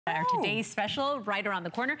Our today's special right around the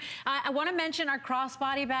corner. I want to mention our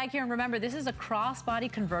crossbody bag here, and remember, this is a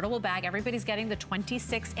crossbody convertible bag. Everybody's getting the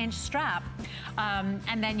 26-inch strap,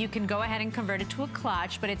 and then you can go ahead and convert it to a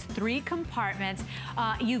clutch, but it's 3 compartments.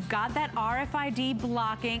 You've got that RFID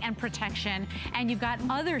blocking and protection, and you've got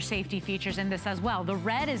other safety features in this as well. The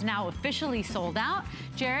red is now officially sold out.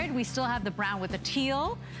 Jared, we still have the brown with the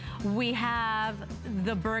teal. We have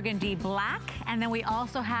the burgundy black, and then we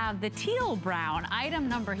also have the teal brown. Item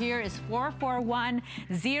number here is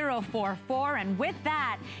 441044, and with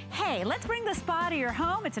that, hey, let's bring the spa to your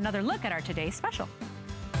home. It's another look at our today's special.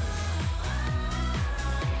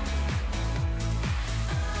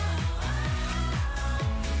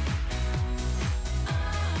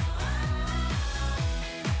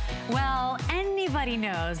 Well, anybody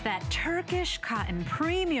knows that Turkish cotton,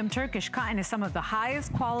 premium Turkish cotton, is some of the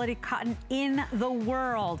highest quality cotton in the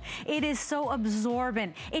world. It is so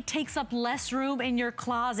absorbent. It takes up less room in your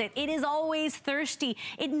closet. It is always thirsty.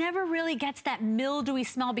 It never really gets that mildewy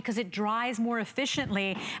smell because it dries more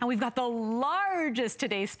efficiently. And we've got the largest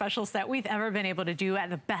today's special set we've ever been able to do at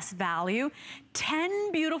the best value.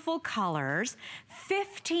 10 beautiful colors,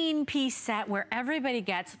 15-piece set where everybody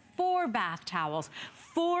gets 4 bath towels,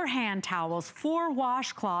 4 hand towels, 4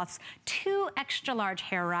 washcloths, 2 extra large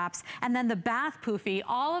hair wraps, and then the bath poofy,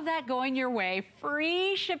 all of that going your way,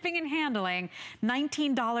 free shipping and handling,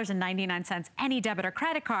 $19.99, any debit or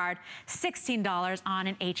credit card, $16 on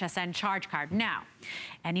an HSN charge card. Now,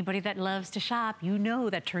 anybody that loves to shop, you know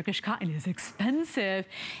that Turkish cotton is expensive.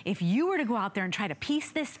 If you were to go out there and try to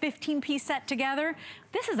piece this 15-piece set together,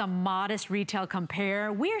 this is a modest retail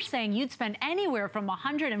compare. We're saying you'd spend anywhere from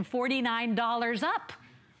 $149 up.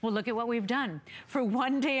 Well, look at what we've done. For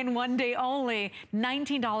one day and one day only,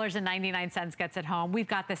 $19.99 gets it home. We've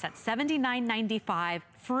got this at $79.95,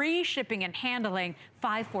 free shipping and handling.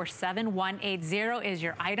 547180 is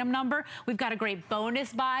your item number. We've got a great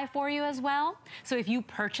bonus buy for you as well. So if you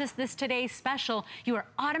purchase this today's special, you are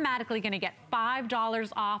automatically gonna get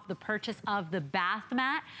 $5 off the purchase of the bath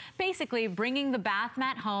mat, basically bringing the bath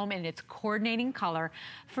mat home in its coordinating color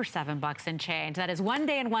for $7 and change. That is one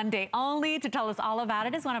day and one day only. To tell us all about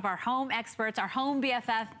it is one of our home experts, our home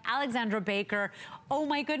BFF, Alexandra Baker. Oh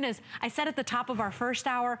my goodness, I said at the top of our first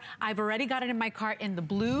hour, I've already got it in my cart in the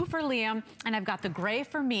blue for Liam, and I've got the gray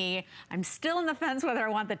for me. I'm still in the fence whether I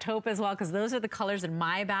want the taupe as well, because those are the colors in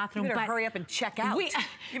my bathroom. You better hurry up and check out. You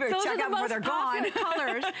better those check are out before they're gone.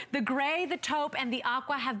 Colors. The gray, the taupe, and the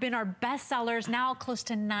aqua have been our best sellers. Now close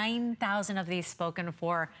to 9,000 of these spoken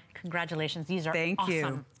for. Congratulations, these are awesome. Thank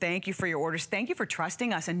you. Thank you for your orders. Thank you for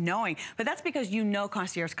trusting us and knowing. But that's because you know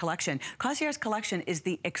Concierge Collection. Concierge Collection is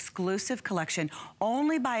the exclusive collection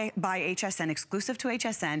only by HSN, exclusive to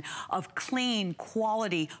HSN, of clean,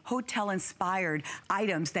 quality, hotel-inspired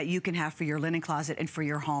items that you can have for your linen closet and for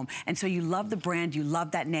your home. And so you love the brand, you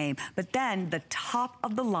love that name. But then the top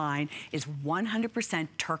of the line is 100%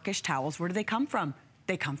 Turkish towels. Where do they come from?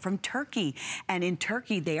 They come from Turkey, and in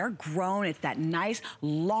Turkey they are grown. It's that nice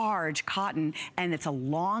large cotton, and it's a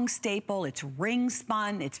long staple. It's ring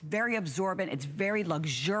spun, it's very absorbent, it's very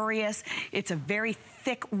luxurious, it's a very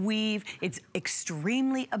thick weave, it's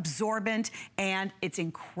extremely absorbent, and it's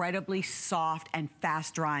incredibly soft and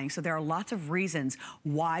fast drying. So there are lots of reasons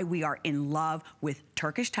why we are in love with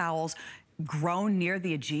Turkish towels. Grown near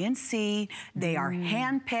the Aegean Sea. They are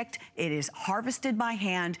hand-picked. It is harvested by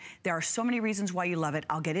hand. There are so many reasons why you love it.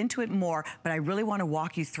 I'll get into it more, but I really want to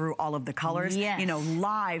walk you through all of the colors, you know,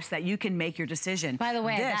 live, so that you can make your decision. By the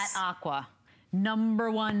way, that aqua,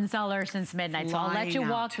 #1 seller since midnight. So I'll let you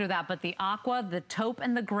walk through that. But the aqua, the taupe,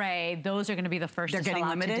 and the gray, those are going to be the first to sell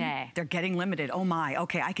out today. They're getting limited. Oh my.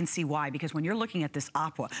 Okay, I can see why. Because when you're looking at this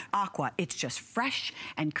aqua, it's just fresh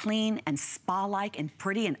and clean and spa-like and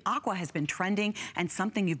pretty. And aqua has been trending and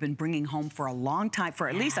something you've been bringing home for a long time, for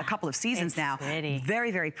at least a couple of seasons now. Pretty.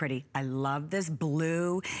 Very, very pretty. I love this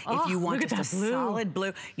blue. If you want just a solid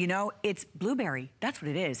blue, you know, it's blueberry. That's what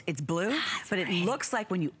it is. It's blue, but it looks like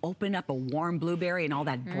when you open up a warm blueberry and all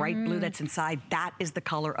that bright blue that's inside, that is the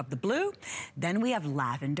color of the blue. Then we have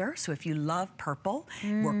lavender. So if you love purple,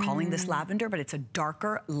 we're calling this lavender, but it's a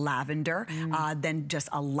darker lavender than just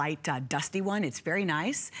a light dusty one. It's very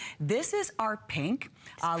nice. This is our pink.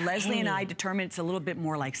 Leslie and I determined it's a little bit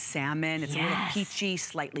more like salmon. It's a little peachy,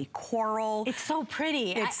 slightly coral. It's so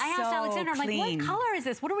pretty. It's I asked Alexandra, I'm like, what color is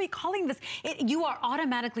this? What are we calling this? You are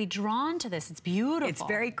automatically drawn to this. It's beautiful. It's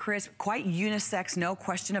very crisp, quite unisex, no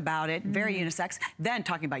question about it. Very unisex. unisex. Then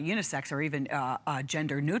talking about unisex or even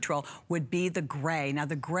gender neutral would be the gray. Now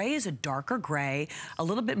the gray is a darker gray, a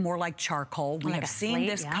little bit more like charcoal. We have seen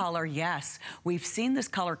this color, yes. We've seen this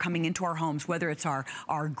color coming into our homes, whether it's our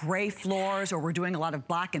gray floors or we're doing a lot of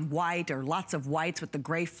black and white or lots of whites with the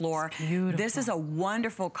gray floor. This is a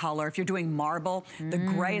wonderful color. If you're doing marble, the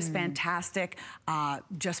gray is fantastic,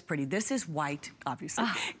 just pretty. This is white, obviously.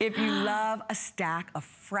 If you love a stack of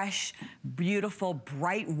fresh, beautiful,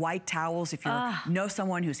 bright white towels, if you know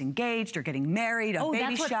someone who's engaged or getting married, a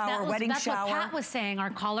baby shower, wedding shower. That's what Pat was saying, our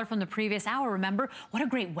caller from the previous hour, remember? What a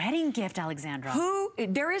great wedding gift, Alexandra.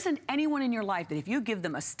 There isn't anyone in your life that if you give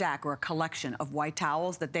them a stack or a collection of white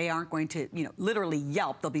towels that they aren't going to, you know, literally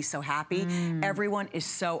yelp. They'll be so happy. Everyone is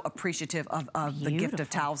so appreciative of the gift of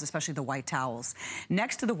towels, especially the white towels.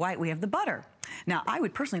 Next to the white, we have the butter. Now, I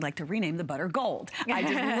would personally like to rename the butter gold.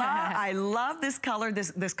 I love this color,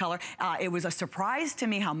 this color. It was a surprise to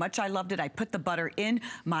me how much I loved it. I put the butter in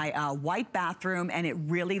my white bathroom and it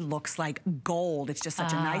really looks like gold. It's just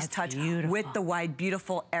such a nice touch with the white,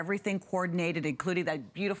 beautiful, everything coordinated, including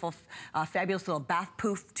that beautiful, fabulous little bath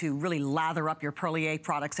poof to really lather up your Perlier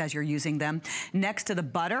products as you're using them. Next to the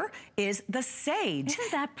butter is the sage.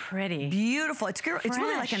 Isn't that pretty? Beautiful. It's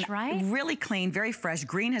really like really clean, very fresh.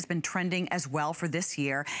 Green has been trending as well for this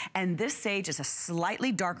year. And this sage is a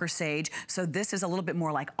slightly darker sage. So this is a little bit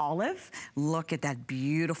more like olive. Look at that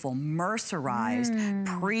beautiful mercerized,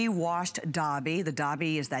 pre-washed Dobby. The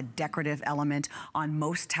Dobby is that decorative element on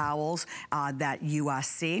most towels that you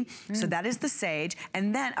see. So that is the sage.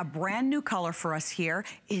 And then a brand new color for us here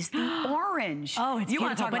is the orange. Oh, it's you beautiful.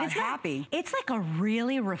 want to talk about happy. It's like a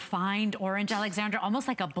really refined orange, Alexandra, almost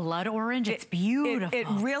like a blood orange. It's beautiful. It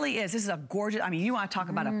really is. This is a gorgeous, I mean, you want to talk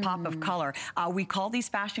about a pop of color. We call these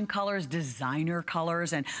fashion colors designer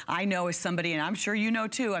colors. And I know as somebody, and I'm sure you know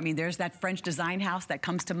too, I mean, there's that French design house that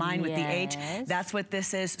comes to mind with the H. That's what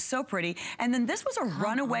this is. So pretty. And then this was a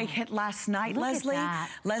runaway hit last night, Leslie.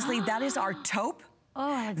 Leslie, that is our taupe.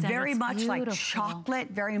 Oh, Alexandra, very much like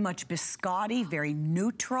chocolate, very much biscotti, very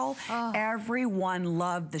neutral. Everyone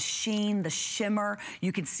loved the sheen, the shimmer.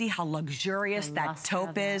 You can see how luxurious that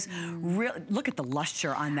taupe is. Look at the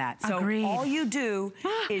luster on that. So all you do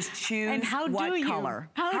is choose and how what do you? color.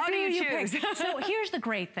 How do you choose? So here's the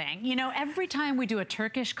great thing. You know, every time we do a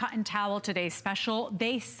Turkish cotton towel today special,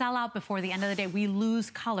 they sell out before the end of the day. We lose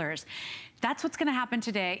colors. That's what's gonna happen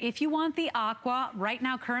today. If you want the aqua, right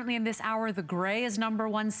now, currently in this hour, the gray is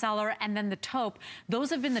 #1 seller, and then the taupe. Those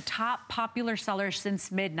have been the top popular sellers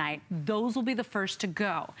since midnight. Those will be the first to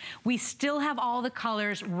go. We still have all the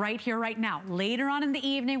colors right here, right now. Later on in the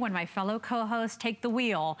evening, when my fellow co-hosts take the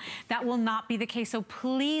wheel, that will not be the case. So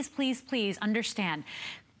please, please, please understand,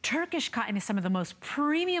 Turkish cotton is some of the most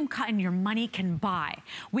premium cotton your money can buy.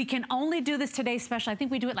 We can only do this today special. I think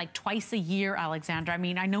we do it like twice a year, Alexandra. I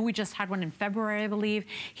mean, I know we just had one in February, I believe.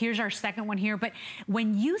 Here's our second one here. But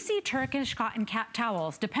when you see Turkish cotton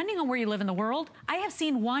towels, depending on where you live in the world, I have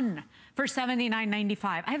seen one for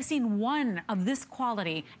 $79.95. I have seen one of this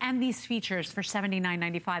quality and these features for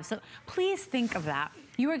 $79.95. So please think of that.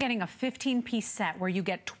 You are getting a 15-piece set where you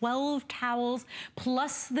get 12 towels,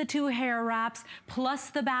 plus the 2 hair wraps, plus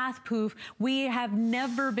the bath poof. We have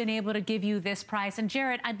never been able to give you this price. And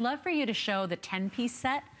Jared, I'd love for you to show the 10-piece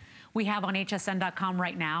set we have on hsn.com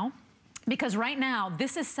right now. Because right now,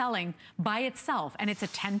 this is selling by itself, and it's a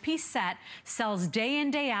 10-piece set, sells day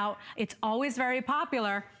in, day out. It's always very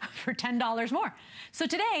popular for $10 more. So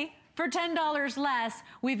today, for $10 less,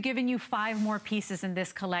 we've given you 5 more pieces in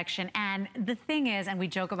this collection. And the thing is, and we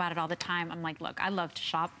joke about it all the time, I'm like, look, I love to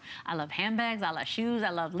shop. I love handbags, I love shoes,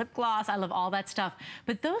 I love lip gloss, I love all that stuff.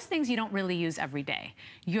 But those things you don't really use every day.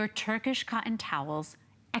 Your Turkish cotton towels,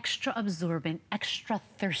 extra absorbent, extra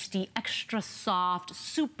thirsty, extra soft,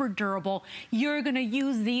 super durable. You're gonna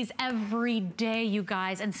use these every day, you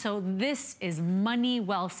guys. And so this is money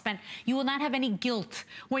well spent. You will not have any guilt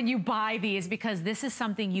when you buy these because this is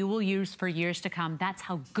something you will use for years to come. That's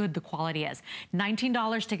how good the quality is.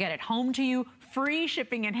 $19 to get it home to you. Free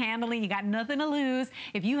shipping and handling. You got nothing to lose.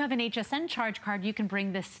 If you have an HSN charge card, you can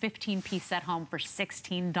bring this 15-piece set home for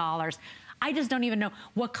 $16. I just don't even know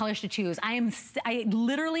what colors to choose. I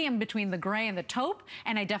literally am between the gray and the taupe,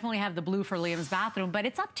 and I definitely have the blue for Liam's bathroom, but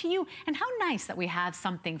it's up to you. And how nice that we have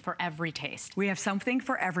something for every taste. We have something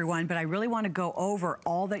for everyone, but I really want to go over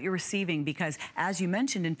all that you're receiving because, as you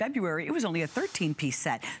mentioned, in February, it was only a 13-piece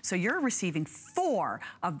set. So you're receiving 4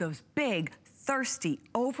 of those big thirsty,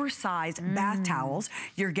 oversized bath towels.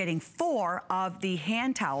 You're getting 4 of the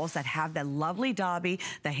hand towels that have the lovely Dobby.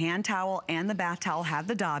 The hand towel and the bath towel have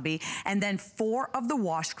the Dobby. And then 4 of the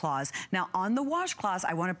washcloths. Now on the washcloths,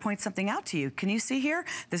 I want to point something out to you. Can you see here?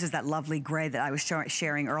 This is that lovely gray that I was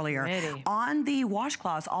sharing earlier. Pretty. On the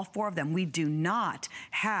washcloths, all 4 of them, we do not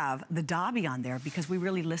have the Dobby on there because we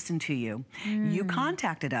really listened to you. You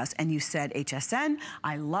contacted us and you said, HSN,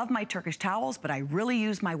 I love my Turkish towels, but I really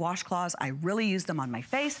use my washcloths. I really use them on my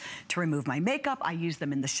face to remove my makeup. I use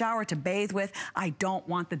them in the shower to bathe with. I don't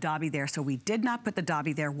want the Dobby there. So we did not put the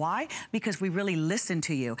Dobby there. Why? Because we really listened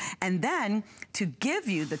to you. And then to give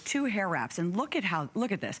you the 2 hair wraps, and look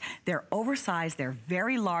at this. They're oversized. They're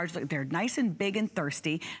very large. They're nice and big and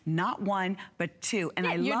thirsty. Not 1, but 2. And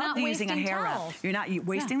I love using a hair wrap. You're not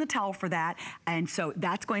wasting the towel for that. And so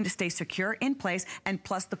that's going to stay secure in place, and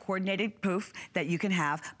plus the coordinated poof that you can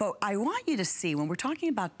have. But I want you to see, when we're talking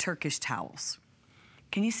about Turkish towels,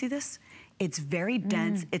 can you see this? It's very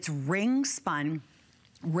dense. It's ring spun.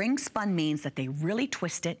 Ring spun means that they really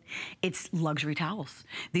twist it. It's luxury towels.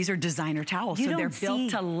 These are designer towels, so they're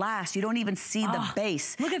built to last. You don't even see the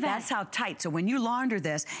base. Look at that. That's how tight. So when you launder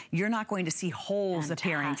this, you're not going to see holes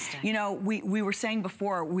appearing. You know, we were saying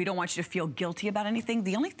before, we don't want you to feel guilty about anything.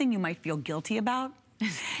 The only thing you might feel guilty about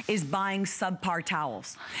is buying subpar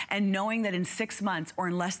towels and knowing that in 6 months or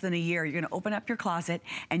in less than a year, you're gonna open up your closet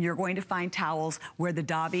and you're going to find towels where the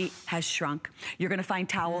Dobby has shrunk. You're gonna find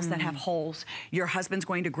towels that have holes. Your husband's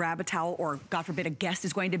going to grab a towel, or God forbid, a guest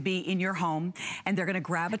is going to be in your home and they're gonna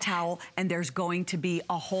grab a towel and there's going to be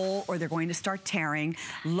a hole, or they're going to start tearing.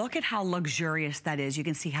 Look at how luxurious that is. You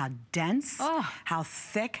can see how dense, how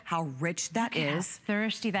thick, how rich that is. How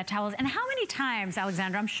thirsty that towel is. And how many times,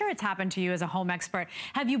 Alexandra, I'm sure it's happened to you as a home expert,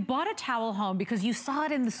 have you bought a towel home because you saw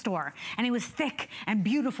it in the store and it was thick and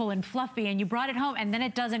beautiful and fluffy, and you brought it home and then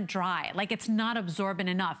it doesn't dry, like it's not absorbent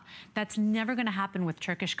enough? That's never gonna happen with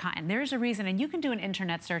Turkish cotton. There's a reason, and you can do an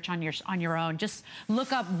internet search on your own. Just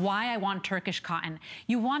look up why I want Turkish cotton.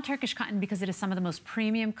 You want Turkish cotton because it is some of the most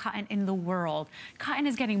premium cotton in the world. Cotton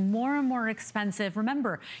is getting more and more expensive.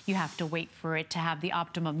 Remember, you have to wait for it to have the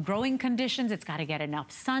optimum growing conditions. It's gotta get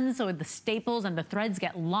enough sun so the staples and the threads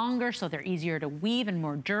get longer so they're easier to weave and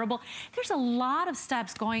more durable. There's a lot of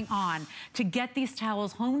steps going on to get these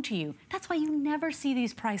towels home to you. That's why you never see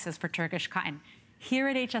these prices for Turkish cotton. Here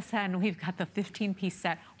at HSN, we've got the 15-piece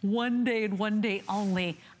set, 1 day and 1 day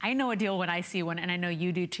only. I know a deal when I see one, and I know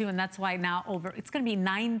you do too, and that's why now it's gonna be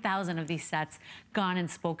 9,000 of these sets gone and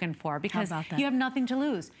spoken for, because you have nothing to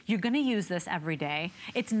lose. You're gonna use this every day.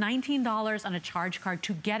 It's $19 on a charge card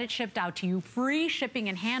to get it shipped out to you, free shipping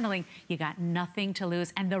and handling. You got nothing to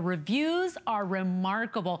lose, and the reviews are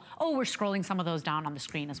remarkable. Oh, we're scrolling some of those down on the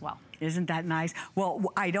screen as well. Isn't that nice?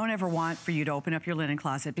 Well, I don't ever want for you to open up your linen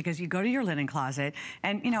closet, because you go to your linen closet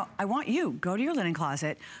and, you know, I want you, go to your linen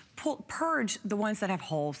closet, purge the ones that have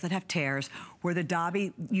holes, that have tears, where the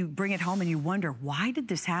Dobby, you bring it home and you wonder, why did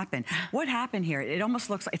this happen? What happened here? It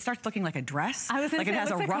almost looks like, it starts looking like a dress, like it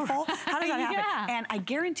has a ruffle. How does that happen? And I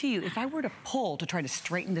guarantee you, if I were to pull to try to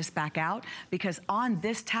straighten this back out, because on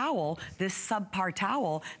this towel, this subpar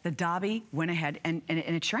towel, the Dobby went ahead and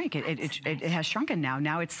it shrank. It has shrunken now.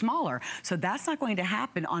 Now it's smaller. So that's not going to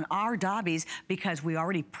happen on our Dobbies, because we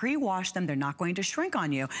already pre-washed them. They're not going to shrink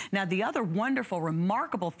on you. Now, the other wonderful,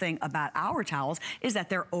 remarkable thing about our towels is that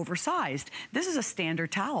they're oversized. This is a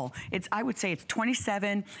standard towel. I would say it's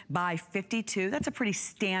 27 by 52. That's a pretty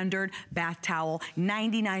standard bath towel.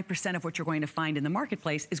 99% of what you're going to find in the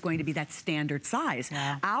marketplace is going to be that standard size.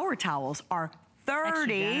 Yeah. Our towels are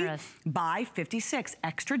 30 by 56.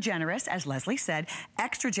 Extra generous, as Leslie said.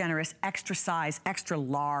 Extra generous, extra size, extra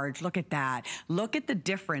large. Look at that. Look at the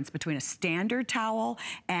difference between a standard towel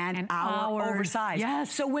and our oversized.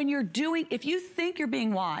 Yes. So when you're doing, if you think you're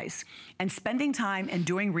being wise and spending time and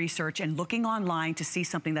doing research and looking online to see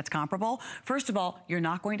something that's comparable, first of all, you're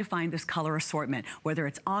not going to find this color assortment. Whether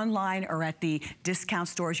it's online or at the discount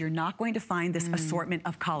stores, you're not going to find this assortment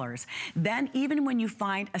of colors. Then even when you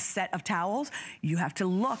find a set of towels, you have to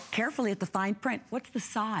look carefully at the fine print. What's the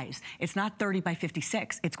size? It's not 30 by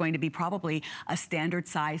 56. It's going to be probably a standard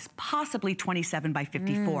size, possibly 27 by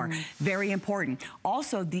 54. Very important.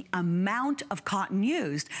 Also, the amount of cotton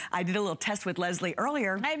used. I did a little test with Leslie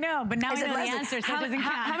earlier. I know, but now I know the answer, so it doesn't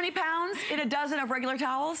count. How many pounds in a dozen of regular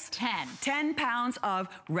towels? 10. 10 pounds of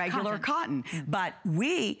regular cotton. But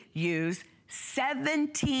we use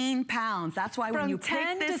 17 pounds. That's why when you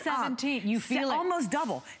pick this up, 17, you feel it. Almost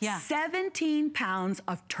double. Yeah. 17 pounds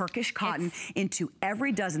of Turkish cotton into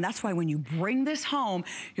every dozen. That's why when you bring this home,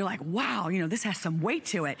 you're like, wow, you know, this has some weight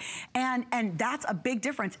to it. And that's a big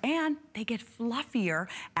difference. And they get fluffier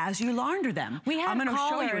as you launder them. We have I'm going to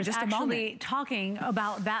show you in just a moment. Actually talking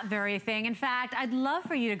about that very thing. In fact, I'd love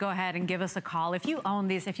for you to go ahead and give us a call. If you own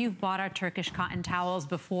these, if you've bought our Turkish cotton towels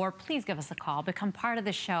before, please give us a call. Become part of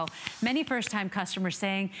the show. Many first-time customers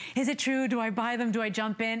saying, is it true? Do I buy them? Do I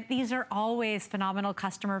jump in? These are always phenomenal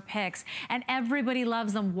customer picks, and everybody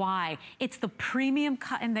loves them. Why? It's the premium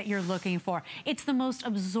cotton that you're looking for. It's the most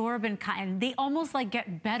absorbent cotton. They almost like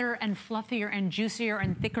get better and fluffier and juicier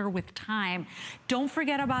and thicker with time. Don't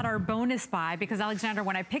forget about our bonus buy, because Alexandra,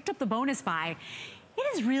 when I picked up the bonus buy,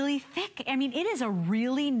 it is really thick. I mean, it is a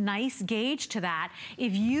really nice gauge to that.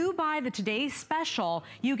 If you buy the today's special,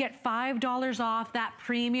 you get $5 off that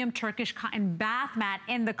premium Turkish cotton bath mat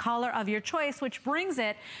in the color of your choice, which brings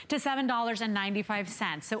it to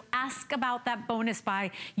 $7.95. So ask about that bonus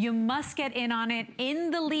buy. You must get in on it.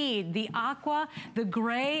 In the lead, the aqua, the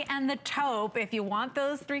gray, and the taupe. If you want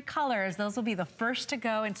those three colors, those will be the first to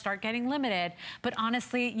go and start getting limited. But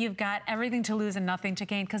honestly, you've got everything to lose and nothing to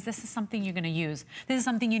gain, because this is something you're gonna use. This is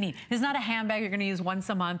something you need. This is not a handbag you're gonna use once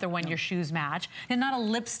a month or when your shoes match. And not a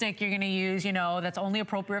lipstick you're gonna use, you know, that's only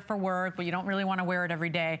appropriate for work, but you don't really wanna wear it every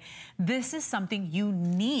day. This is something you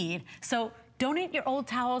need. So donate your old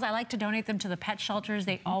towels. I like to donate them to the pet shelters.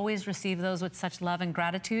 They always receive those with such love and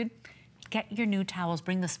gratitude. Get your new towels,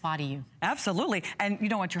 bring the spa to you. Absolutely. And you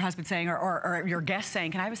don't want your husband saying, or your guest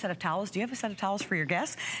saying, can I have a set of towels? Do you have a set of towels for your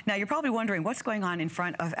guests? Now, you're probably wondering what's going on in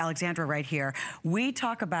front of Alexandra right here. We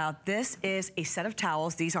talk about, this is a set of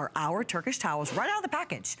towels. These are our Turkish towels right out of the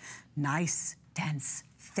package. Nice, dense,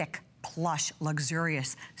 thick, plush,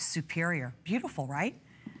 luxurious, superior. Beautiful, right?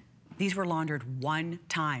 These were laundered one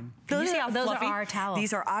time. Those are our towels.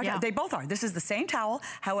 These are our, they both are. This is the same towel.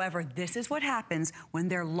 However, this is what happens when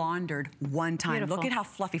they're laundered one time. Beautiful. Look at how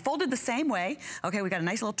fluffy. Folded the same way. Okay, we got a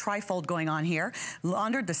nice little tri-fold going on here.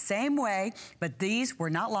 Laundered the same way, but these were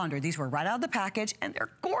not laundered. These were right out of the package, and they're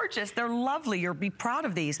gorgeous. They're lovely. You'll be proud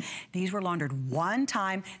of these. These were laundered one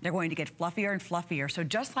time. They're going to get fluffier and fluffier. So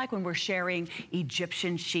just like when we're sharing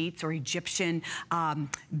Egyptian sheets or Egyptian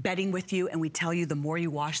bedding with you, and we tell you the more you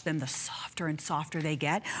wash them, the softer and softer they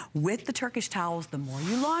get. With the Turkish towels, the more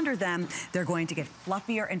you launder them, they're going to get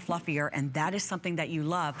fluffier and fluffier, and that is something that you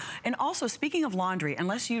love. And also, speaking of laundry,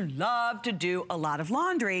 unless you love to do a lot of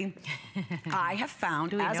laundry, I have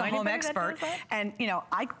found, as a home expert, and you know,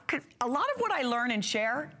 a lot of what I learn and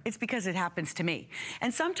share, it's because it happens to me.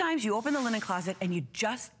 And sometimes you open the linen closet and you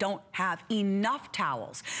just don't have enough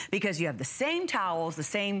towels, because you have the same towels, the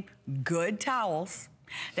same good towels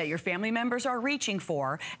that your family members are reaching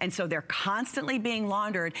for, and so they're constantly being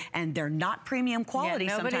laundered, and they're not premium quality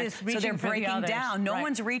sometimes, so they're breaking down. No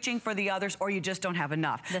one's reaching for the others, or you just don't have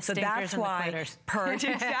enough. So that's why purge,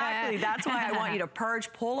 exactly. That's why I want you to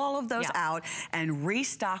purge, pull all of those out, and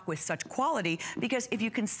restock with such quality, because if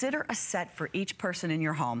you consider a set for each person in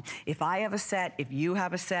your home, if I have a set, if you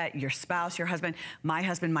have a set, your spouse, your husband,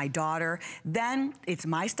 my daughter, then it's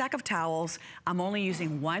my stack of towels. I'm only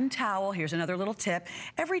using one towel. Here's another little tip.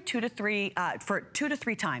 Every 2 to 3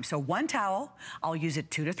 times. So one towel, I'll use it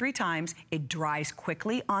 2 to 3 times. It dries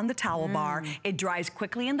quickly on the towel bar. It dries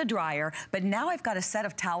quickly in the dryer. But now I've got a set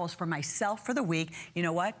of towels for myself for the week. You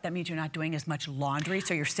know what? That means you're not doing as much laundry,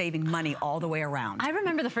 so you're saving money all the way around. I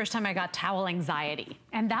remember the first time I got towel anxiety,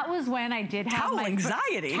 and that was when I did have towel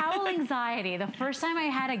anxiety. Towel anxiety. The first time I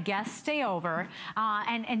had a guest stay over,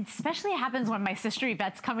 and especially it happens when my sister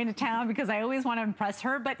Yvette's coming to town, because I always want to impress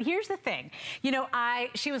her. But here's the thing, you know,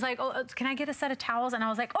 she was like, oh, can I get a set of towels? And I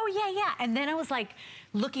was like, oh, yeah. And then I was like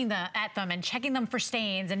looking at them and checking them for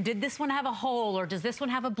stains. And did this one have a hole, or does this one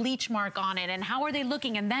have a bleach mark on it? And how are they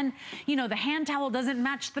looking? And then, you know, the hand towel doesn't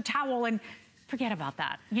match the towel. And forget about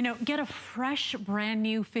that. You know, get a fresh, brand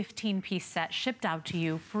new 15-piece set shipped out to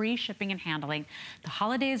you, free shipping and handling. The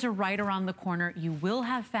holidays are right around the corner. You will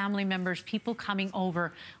have family members, people coming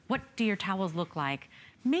over. What do your towels look like?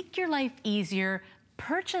 Make your life easier.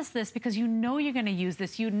 Purchase this because you know you're going to use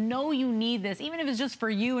this. You know you need this, even if it's just for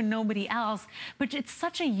you and nobody else. But it's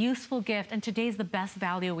such a useful gift, and today's the best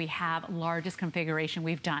value we have, largest configuration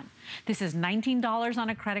we've done. This is $19 on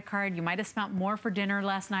a credit card. You might have spent more for dinner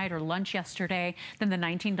last night or lunch yesterday than the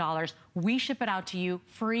 $19. We ship it out to you,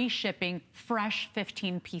 free shipping, fresh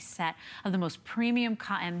 15-piece set of the most premium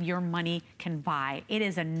cotton your money can buy. It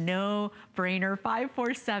is a no-brainer.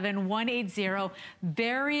 547-180.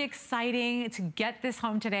 Very exciting to get this this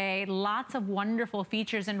home today. Lots of wonderful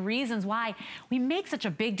features and reasons why we make such a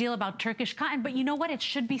big deal about Turkish cotton, but you know what? It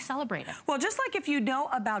should be celebrated. Well, just like if you know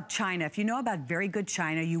about China, if you know about very good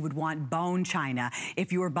China, you would want bone China.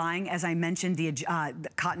 If you were buying, as I mentioned, the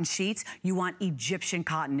cotton sheets, you want Egyptian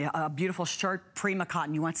cotton, a beautiful shirt, Prima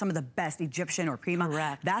cotton. You want some of the best Egyptian or Prima.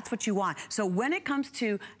 Correct. That's what you want. So when it comes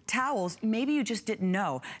to towels, maybe you just didn't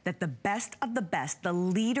know that the best of the best, the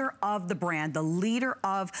leader of the brand, the leader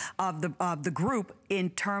of the group in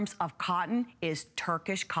terms of cotton is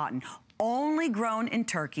Turkish cotton. Only grown in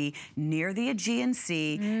Turkey near the Aegean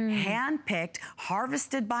Sea, hand-picked,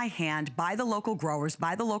 harvested by hand by the local growers,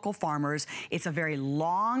 by the local farmers. It's a very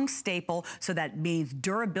long staple, so that means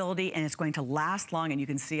durability, and it's going to last long. And you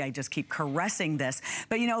can see I just keep caressing this.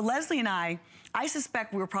 But you know, Leslie and I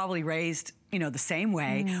suspect we were probably raised, you know, the same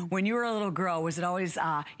way. When you were a little girl, was it always,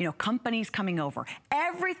 you know, companies coming over?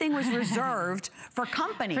 Everything was reserved for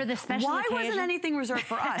company. For the special Why occasion? wasn't anything reserved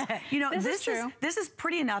for us? You know, this is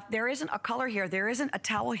pretty enough. There isn't a color here. There isn't a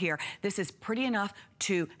towel here. This is pretty enough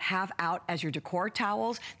to have out as your decor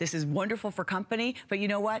towels. This is wonderful for company, but you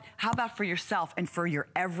know what? How about for yourself and for your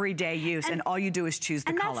everyday use? And all you do is choose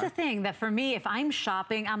the color. And that's the thing, that for me, if I'm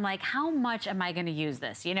shopping, I'm like, how much am I gonna use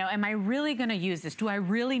this? You know, am I really gonna use this? Do I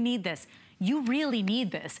really need this? You really need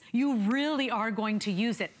this. You really are going to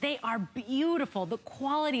use it. They are beautiful. The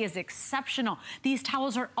quality is exceptional. These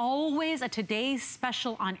towels are always a today's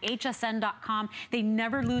special on hsn.com. They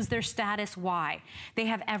never lose their status. Why? They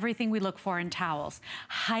have everything we look for in towels.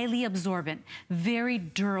 Highly absorbent, very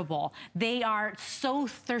durable. They are so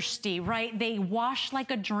thirsty, right? They wash like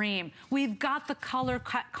a dream. We've got the color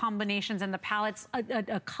cut combinations and the palettes,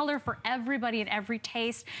 a color for everybody and every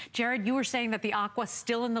taste. Jared, you were saying that the aqua's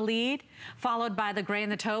still in the lead, followed by the gray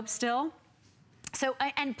and the taupe still. So,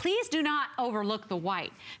 and please do not overlook the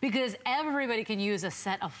white, because everybody can use a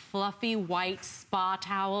set of fluffy white spa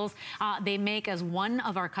towels. They make, as one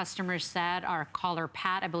of our customers said, our caller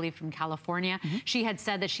Pat, I believe from California, she had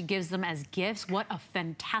said that she gives them as gifts. What a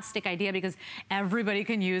fantastic idea, because everybody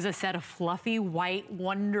can use a set of fluffy white,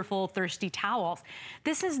 wonderful, thirsty towels.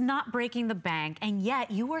 This is not breaking the bank, and yet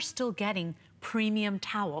you are still getting premium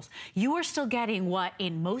towels. You are still getting what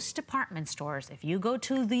in most department stores, if you go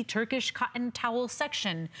to the Turkish cotton towel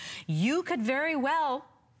section, you could very well,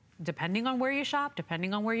 depending on where you shop,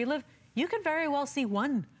 depending on where you live, you could very well see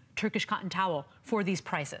one Turkish cotton towel for these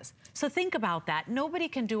prices. So think about that. Nobody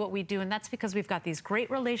can do what we do, and that's because we've got these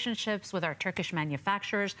great relationships with our Turkish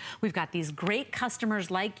manufacturers. We've got these great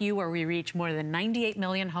customers like you, where we reach more than 98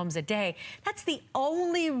 million homes a day. That's the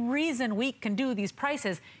only reason we can do these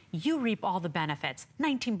prices. You reap all the benefits.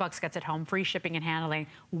 19 bucks gets it home, free shipping and handling.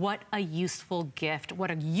 What a useful gift.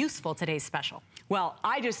 What a useful today's special. Well,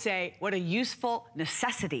 I just say, what a useful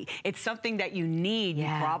necessity. It's something that you need.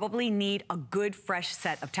 Yeah. You probably need a good, fresh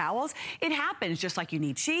set of towels. It happens, just like you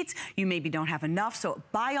need sheets. You maybe don't have enough. So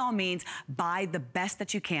by all means, buy the best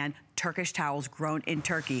that you can. Turkish towels grown in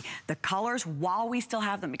Turkey. The colors, while we still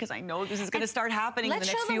have them, because I know this is going to start happening in the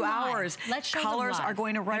next few hours. Colors are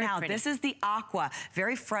going to run out. This is the aqua.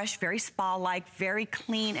 Very fresh, very spa-like, very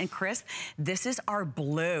clean and crisp. This is our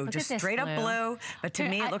blue. Just straight up blue. But to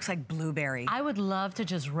me, it looks like blueberry. I would love to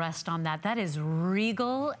just rest on that. That is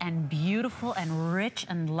regal and beautiful and rich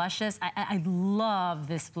and luscious. I love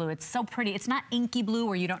this blue. It's so pretty. It's not inky blue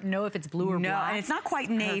where you don't know if it's blue or black. No, and it's not quite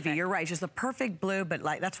navy. You're right. It's just the perfect blue, but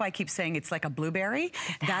like that's why I keep saying it's like a blueberry.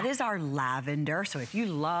 That is our lavender. So if you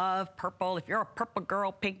love purple, if you're a purple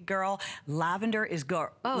girl, pink girl, lavender is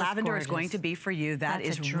lavender is going to be for you. That's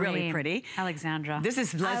is really pretty. Alexandra. This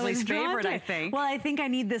is Leslie's favorite, I think. Well, I think I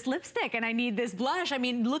need this lipstick and I need this blush. I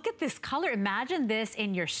mean, look at this color. Imagine this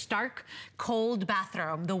in your stark, cold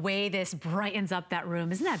bathroom, the way this brightens up that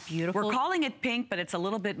room. Isn't that beautiful? We're calling it pink, but it's a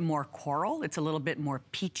little bit more coral. It's a little bit more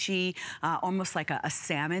peachy, almost like a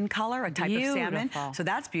salmon color, a type of salmon. So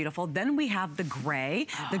that's beautiful. Then we have the gray.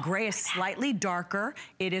 The gray is slightly darker.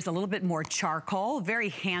 It is a little bit more charcoal, very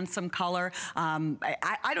handsome color. I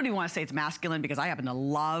don't even want to say it's masculine because I happen to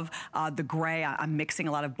love the gray. I'm mixing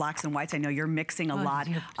a lot of blacks and whites. I know you're mixing a lot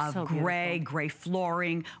of gray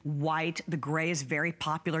flooring, white. The gray is very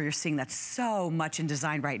popular. You're seeing that so much in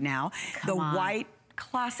design right now. The white,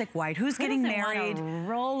 classic white. Who's getting married?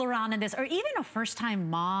 Roll around in this, or even a first-time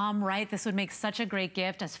mom, right? This would make such a great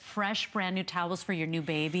gift as fresh, brand new towels for your new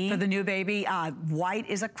baby. For the new baby, white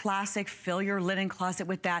is a classic. Fill your linen closet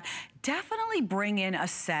with that. Definitely bring in a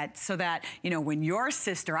set so that, you know, when your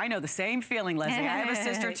sister, I know the same feeling, Leslie. I have a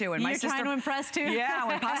sister too. And my sister, trying to impress too? Yeah,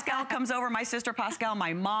 when Pascal comes over, my sister Pascal,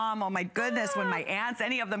 my mom, oh my goodness, when my aunts,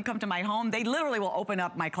 any of them come to my home, they literally will open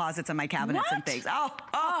up my closets and my cabinets and things.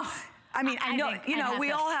 I mean, I know, you know,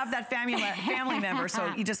 we all have that family member,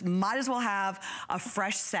 so you just might as well have a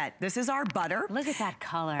fresh set. This is our butter. Look at that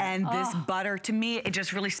color. And this butter, to me, it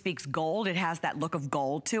just really speaks gold. It has that look of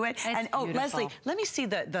gold to it. It's beautiful. Leslie, let me see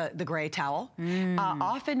the gray towel.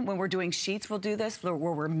 Often when we're doing sheets, we'll do this where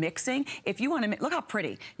we're mixing. If you want to, look how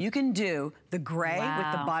pretty. You can do the gray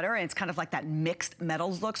with the butter, and it's kind of like that mixed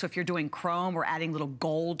metals look. So if you're doing chrome or adding little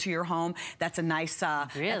gold to your home, that's a nice,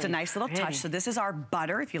 that's a nice little touch. So this is our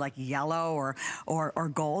butter, if you like yellow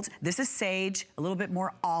or gold. This is sage, a little bit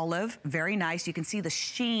more olive, very nice. You can see the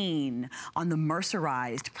sheen on the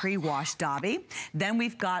mercerized pre-washed Dobby. Then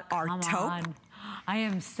we've got our taupe. I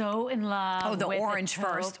am so in love. The orange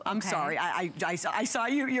first. I'm sorry. I saw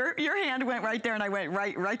your hand went right there, and I went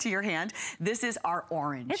right to your hand. This is our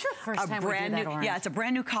orange. It's the first time we do that orange. Yeah, it's a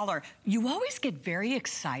brand new color. You always get very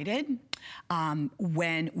excited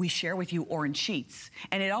when we share with you orange sheets,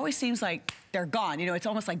 and it always seems like they're gone. You know, it's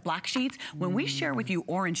almost like black sheets. When we share with you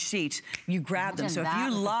orange sheets, you grab them. So if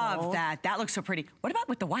you love that looks so pretty. What about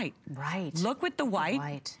with the white? Right. Look with the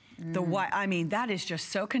white. The white, I mean, that is just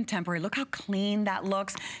so contemporary. Look how clean that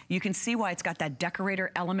looks. You can see why it's got that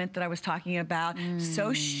decorator element that I was talking about.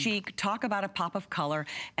 So chic. Talk about a pop of color.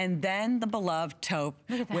 And then the beloved taupe,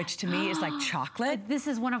 which to me is like chocolate. This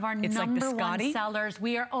is one of our number one sellers.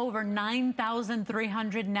 We are over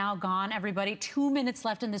 9,300 now gone, everybody. 2 minutes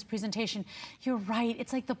left in this presentation. You're right.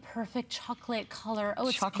 It's like the perfect chocolate color. Oh,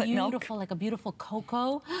 it's chocolate beautiful, like a beautiful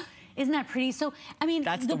cocoa. Isn't that pretty? So, I mean,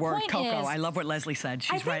 that's the word, cocoa. I love what Leslie said.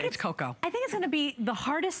 She's right, it's cocoa. I think it's going to be the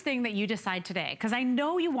hardest thing that you decide today, because I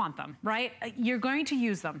know you want them, right? You're going to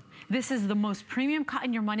use them. This is the most premium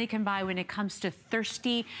cotton your money can buy when it comes to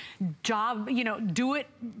thirsty job, you know, do it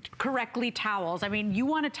correctly towels. I mean, you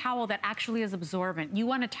want a towel that actually is absorbent. You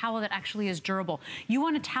want a towel that actually is durable. You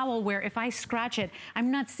want a towel where if I scratch it, I'm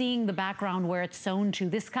not seeing the background where it's sewn to.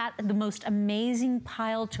 This got the most amazing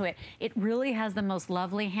pile to it. It really has the most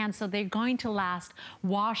lovely hands. So they're going to last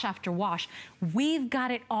wash after wash. We've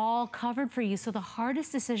got it all covered for you. So the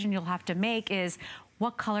hardest decision you'll have to make is,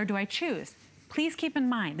 what color do I choose? Please keep in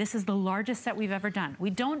mind, this is the largest set we've ever done.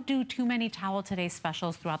 We don't do too many Towel Today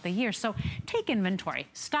specials throughout the year. So take inventory,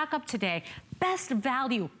 stock up today. Best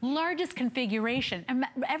value, largest configuration. And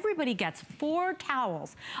everybody gets 4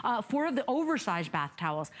 towels, 4 of the oversized bath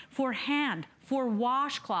towels, 4 hand, 4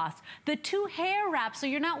 washcloths, the 2 hair wraps, so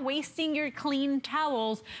you're not wasting your clean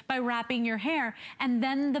towels by wrapping your hair, and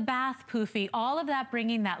then the bath poofy, all of that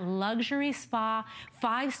bringing that luxury spa,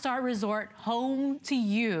 5-star resort home to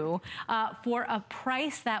you for a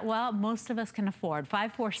price that, well, most of us can afford.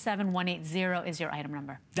 547180 is your item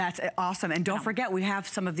number. That's awesome. And don't forget, we have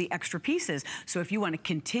some of the extra pieces. So if you want to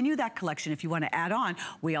continue that collection, if you want to add on,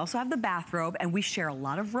 we also have the bathrobe, and we share a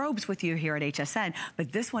lot of robes with you here at HSN,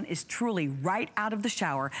 but this one is truly right out of the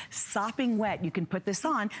shower, sopping wet. You can put this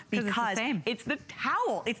on because it's the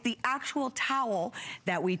towel. It's the actual towel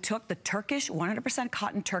that we took, the Turkish, 100%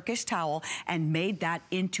 cotton Turkish towel, and made that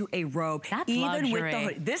into a robe. That's even luxury. With the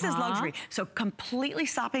hood. This is luxury. So completely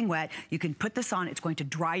sopping wet. You can put this on. It's going to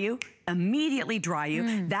dry you, immediately dry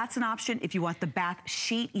you. That's an option. If you want the bath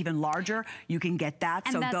sheet even larger, you can get that.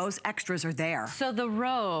 And so those extras are there. So the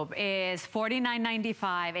robe is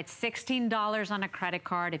 $49.95. It's $16 on a credit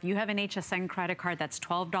card. If you have an HSN credit card, that's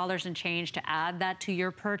 $12 and change to add that to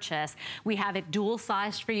your purchase. We have it dual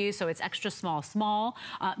sized for you, so it's extra small,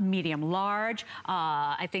 medium, large.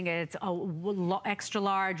 I think it's extra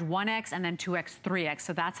large, 1X, and then 2X, 3X.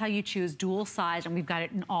 So that's how you choose dual size, and we've got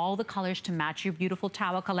it in all the colors to match your beautiful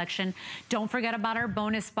towel collection. Don't forget about our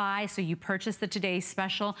bonus buy. So you purchase the today's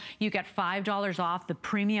special, you get $5 off the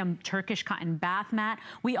premium Turkish cotton bath mat.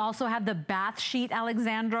 We also have the bath sheet,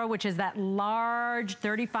 Alexandra, which is that large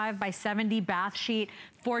 35 by 70 bath sheet.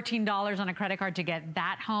 $14 on a credit card to get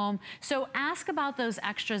that home. So ask about those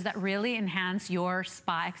extras that really enhance your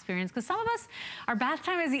spa experience, because some of us, our bath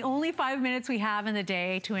time is the only 5 minutes we have in the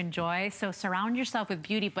day to enjoy. So surround yourself with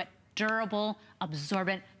beauty, but durable,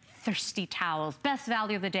 absorbent, thirsty towels. Best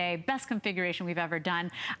value of the day, best configuration we've ever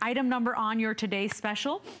done. Item number on your today's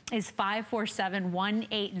special is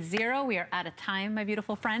 547180. We are out of time, my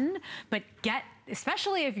beautiful friend, but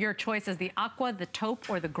especially if your choice is the aqua, the taupe,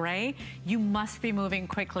 or the gray, you must be moving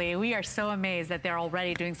quickly. We are so amazed that they're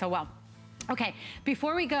already doing so well. Okay,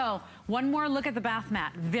 before we go, one more look at the bath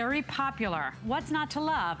mat. Very popular. What's not to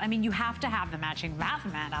love? I mean, you have to have the matching bath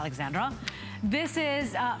mat, Alexandra. This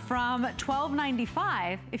is from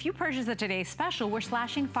 $12.95. If you purchase a today's special, we're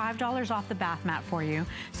slashing $5 off the bath mat for you.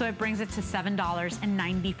 So it brings it to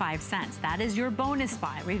 $7.95. That is your bonus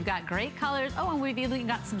buy. We've got great colors. Oh, and we've even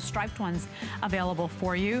got some striped ones available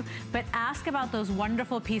for you. But ask about those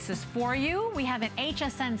wonderful pieces for you. We have an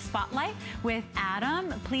HSN Spotlight with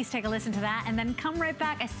Adam. Please take a listen to that. And then come right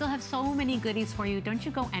back. I still have so many goodies for you. Don't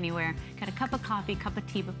you go anywhere. Got a cup of coffee, cup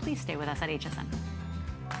of tea, but please stay with us at HSN.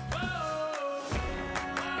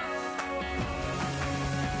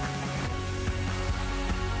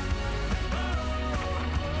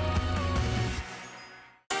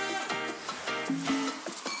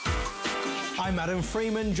 I'm Adam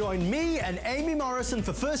Freeman. Join me and Amy Morrison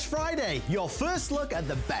for First Friday, your first look at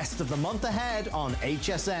the best of the month ahead on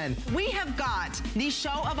HSN. We have got the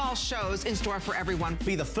show of all shows in store for everyone.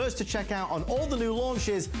 Be the first to check out on all the new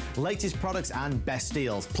launches, latest products, and best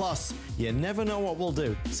deals. Plus, you never know what we'll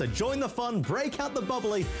do. So join the fun, break out the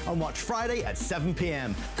bubbly, and watch Friday at 7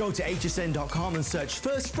 p.m. Go to hsn.com and search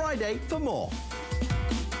First Friday for more.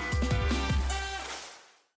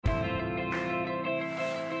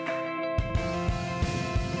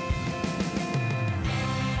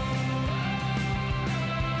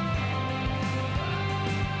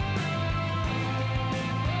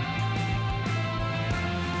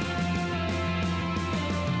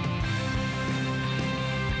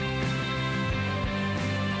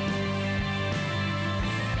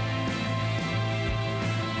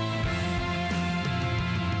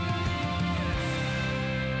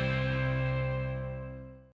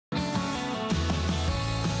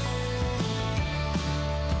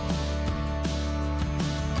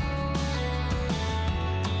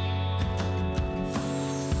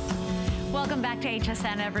 Welcome back to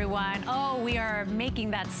HSN, everyone. Oh, we are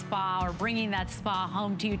making that spa or bringing that spa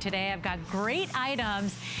home to you today. I've got great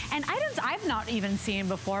items and items I've not even seen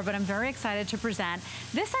before, but I'm very excited to present.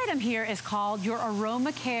 This item here is called your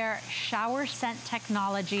AromaCare Shower Scent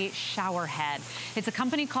Technology Shower Head. It's a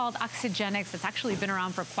company called Oxygenics. It's actually been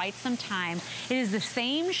around for quite some time. It is the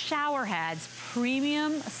same shower heads,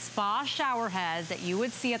 premium spa shower heads that you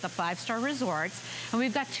would see at the 5-star resorts. And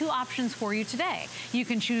we've got two options for you today. You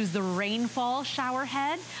can choose the rainfall shower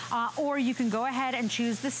head, or you can go ahead and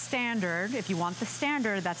choose the standard. If you want the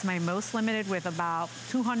standard, that's my most limited with about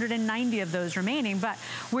 290 of those remaining, but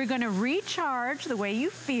we're gonna recharge the way you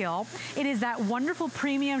feel. It is that wonderful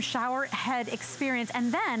premium shower head experience.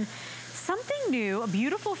 And then something new, a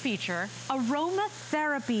beautiful feature,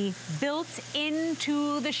 aromatherapy built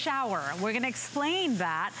into the shower. We're gonna explain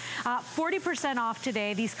that. 40% off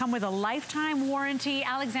today. These come with a lifetime warranty.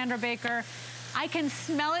 Alexandra Baker, I can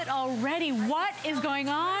smell it already. What is going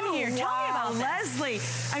on here? Tell me about this. Leslie,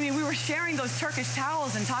 I mean, we were sharing those Turkish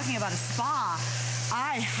towels and talking about a spa.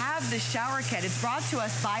 I have this shower kit. It's brought to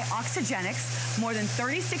us by Oxygenics. More than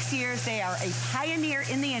 36 years, they are a pioneer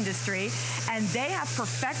in the industry, and they have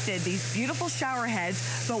perfected these beautiful shower heads.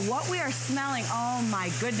 But what we are smelling, oh my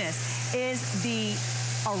goodness, is the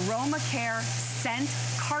AromaCare scent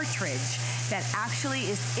cartridge that actually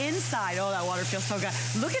is inside. Oh, that water feels so good.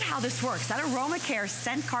 Look at how this works. That AromaCare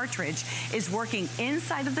scent cartridge is working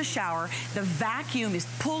inside of the shower. The vacuum is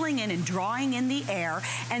pulling in and drawing in the air,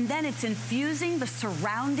 and then it's infusing the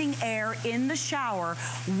surrounding air in the shower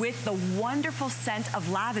with the wonderful scent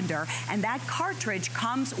of lavender, and that cartridge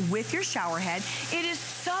comes with your shower head. It is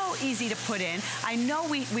so easy to put in. I know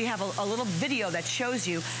we have a little video that shows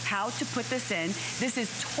you how to put this in. This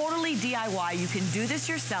is totally DIY. You can do this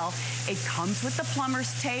yourself. It comes with the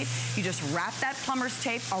plumber's tape. You just wrap that plumber's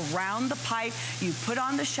tape around the pipe. You put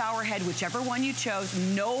on the shower head, whichever one you chose.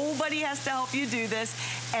 Nobody has to help you do this.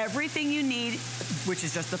 Everything you need, which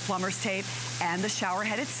is just the plumber's tape and the shower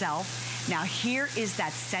head itself. Now here is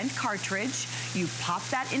that scent cartridge. You pop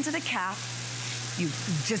that into the cap. You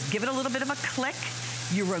just give it a little bit of a click.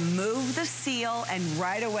 You remove the seal, and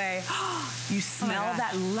right away, you smell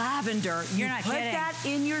that lavender. You're not kidding. You put that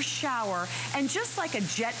in your shower, and just like a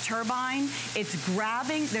jet turbine, it's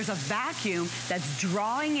grabbing, there's a vacuum that's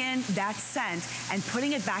drawing in that scent and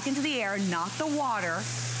putting it back into the air, not the water.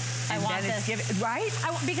 I want this. Right?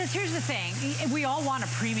 Because here's the thing. We all want a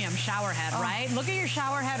premium shower head, right? Look at your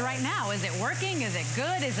shower head right now. Is it working? Is it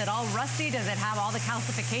good? Is it all rusty? Does it have all the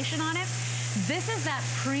calcification on it? This is that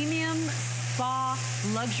premium spa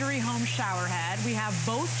luxury home shower head. We have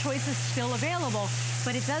both choices still available,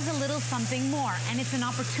 but it does a little something more, and it's an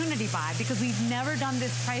opportunity buy because we've never done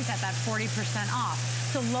this price at that 40% off.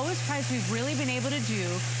 So lowest price we've really been able to do.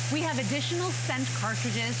 We have additional scent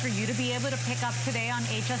cartridges for you to be able to pick up today on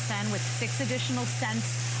HSN with 6 additional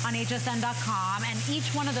scents on hsn.com, and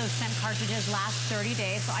each one of those scent cartridges lasts 30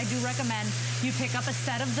 days, so I do recommend you pick up a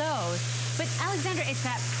set of those. But Alexandra, it's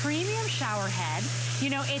that premium shower head, you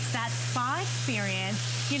know, it's that spa experience.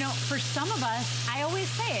 You know, for some of us, I always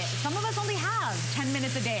say it, some of us only have 10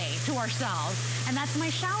 minutes a day to ourselves, and that's my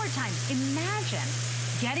shower time. Imagine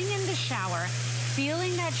getting in the shower,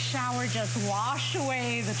 feeling that shower just wash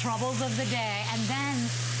away the troubles of the day, and then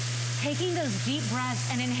taking those deep breaths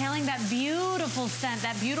and inhaling that beautiful scent,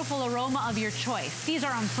 that beautiful aroma of your choice. These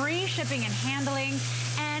are on free shipping and handling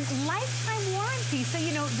and lifetime warranty. So,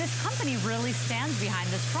 you know, this company really stands behind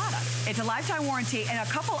this product. It's a lifetime warranty and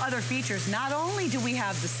a couple other features. Not only do we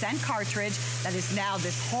have the scent cartridge that is now,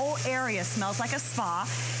 this whole area smells like a spa.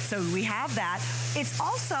 So we have that. It's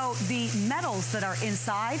also the metals that are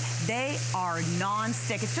inside. They are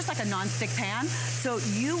non-stick. It's just like a non-stick pan. So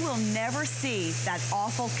you will never see that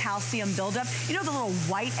awful calcium buildup. You know the little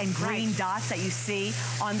white and green dots that you see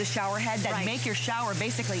on the shower head that make your shower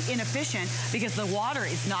basically inefficient because the water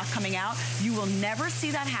is not coming out? You will never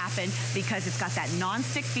see that happen because it's got that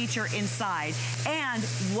non-stick feature inside. And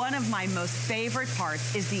one of my most favorite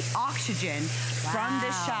parts is the oxygen from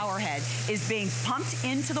this shower head is being pumped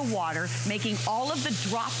into the water, making all of the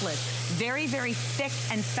droplets very, very thick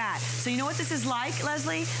and fat. So you know what this is like,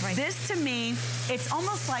 Leslie? This to me, it's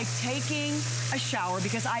almost like taking a shower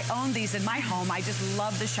because I own these in my home. I just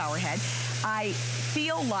love the shower head. I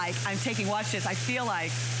feel like I'm taking, watch this, I feel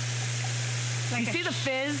like you see the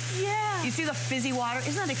fizz? Yeah. You see the fizzy water?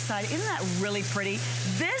 Isn't that exciting? Isn't that really pretty?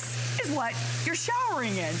 This is what you're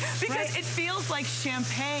showering in because it feels like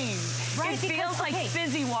champagne. It feels like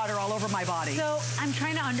fizzy water all over my body. So I'm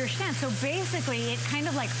trying to understand. So basically, it kind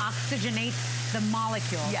of like oxygenates the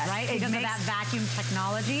molecules, right? Because of that vacuum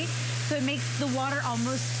technology. So it makes the water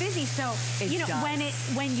almost fizzy. So, you know,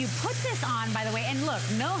 when you put this on, by the way, and look,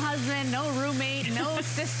 no husband, no roommate, no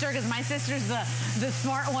sister, because my sister's the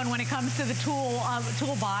smart one when it comes to the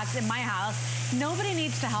toolbox in my house. Nobody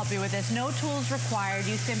needs to help you with this. No tools required.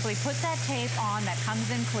 You simply put that tape on that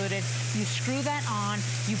comes included. You screw that on.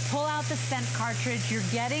 You pull out the scent cartridge. You're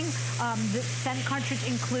getting the scent cartridge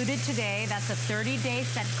included today. That's a 30-day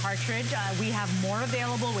scent cartridge. We have more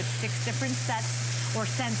available with 6 different sets or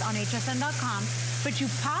scents on hsn.com, but you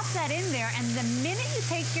pop that in there, and the minute you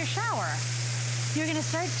take your shower, you're gonna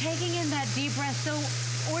start taking in that deep breath. So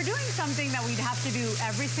we're doing something that we'd have to do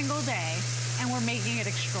every single day, and we're making it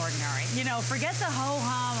extraordinary. You know, forget the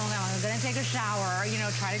ho-hum, I'm gonna take a shower, you know,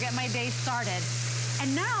 try to get my day started.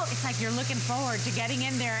 And now it's like you're looking forward to getting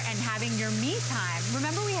in there and having your me time.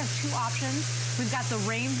 Remember, we have 2 options. We've got the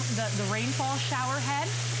rainfall shower head,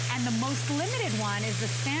 and the most limited one is the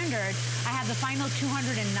standard. I have the final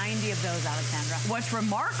 290 of those, Alexandra. What's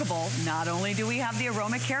remarkable, not only do we have the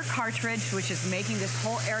Aroma Care cartridge, which is making this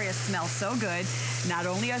whole area smell so good, not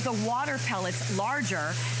only are the water pellets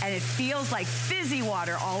larger, and it feels like fizzy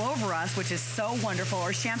water all over us, which is so wonderful,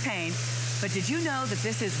 or champagne, but did you know that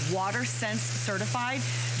this is Water Sense certified?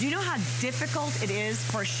 Do you know how difficult it is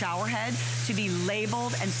for a shower head to be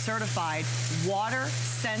labeled and certified Water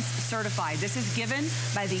Sense certified? This is given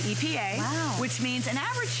by the EPA, which means an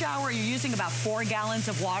average shower, you're using about 4 gallons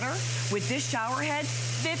of water. With this shower head,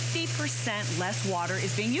 50% less water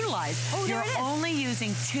is being utilized. You're only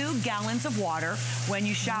using 2 gallons of water when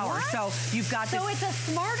you shower. So you've got this. So it's a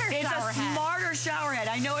smarter shower head. It's a smarter shower head.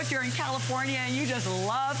 I know if you're in California and you just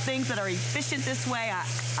love things that are efficient this way,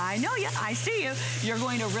 I know you, I see you. You're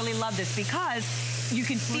going to really love this because you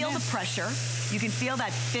can feel the pressure. You can feel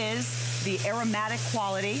that fizz, the aromatic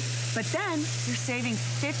quality, but then you're saving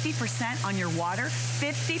 50% on your water.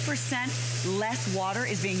 50% less water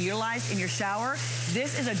is being utilized in your shower.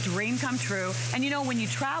 This is a dream come true. And you know, when you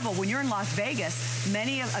travel, when you're in Las Vegas,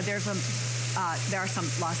 there are some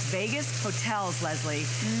Las Vegas hotels, Leslie,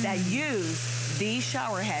 that use these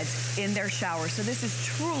shower heads in their showers. So this is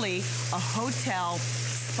truly a hotel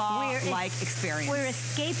spa-like experience. We're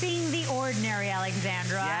escaping the ordinary,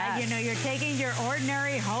 Alexandra. You know, you're taking your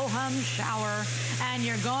ordinary ho-hum shower and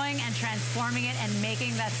you're going and transforming it and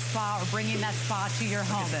making that spa or bringing that spa to your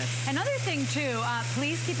home. Another thing too,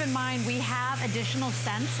 please keep in mind we have additional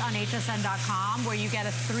scents on hsn.com where you get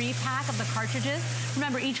a 3-pack of the cartridges.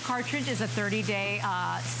 Remember, each cartridge is a 30-day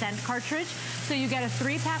scent cartridge. So you get a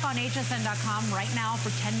 3-pack on hsn.com right now for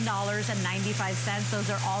 $10.95. Those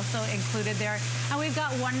are also included there. And we've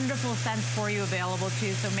got wonderful scents for you available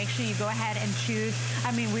too, so make sure you go ahead and choose.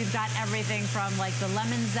 I mean, we've got everything from like the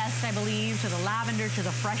lemon zest, I believe, to the lavender, to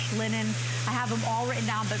the fresh linen. I have them all written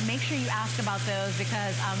down, but make sure you ask about those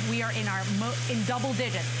because we are in double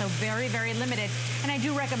digits, so very, very limited. And I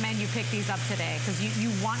do recommend you pick these up today because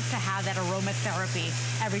you want to have that aromatherapy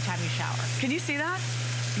every time you shower. Can you see that?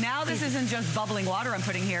 Now this isn't just bubbling water I'm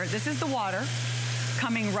putting here. This is the water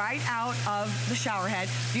coming right out of the shower head.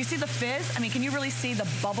 Do you see the fizz? I mean, can you really see the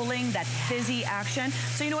bubbling, that fizzy action?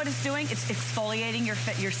 So you know what it's doing? It's exfoliating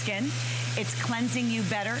your skin. It's cleansing you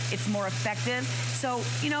better. It's more effective. So,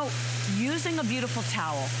 you know, using a beautiful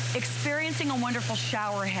towel, experiencing a wonderful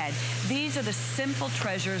shower head. These are the simple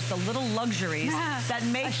treasures, the little luxuries that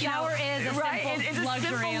make a shower is a right. simple It's a luxury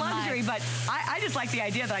simple luxury, but I just like the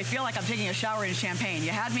idea that I feel like I'm taking a shower in champagne.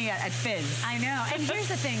 You had me at fizz. I know. And here's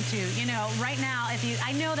the thing too. You know, right now,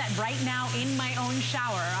 I know that right now in my own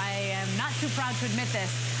shower, I am not too proud to admit this.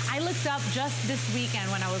 I looked up just this weekend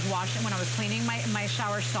when I was cleaning my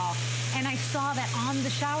shower stall, and I saw that on the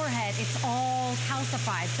shower head, it's all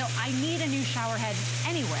calcified. So I need a new shower head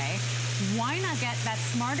anyway. Why not get that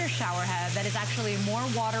smarter shower head that is actually more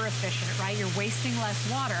water efficient, right? You're wasting less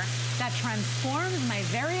water. That transforms my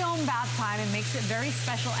very own bath time and makes it very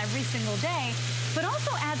special every single day, but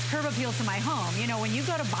also adds curb appeal to my home. You know, when you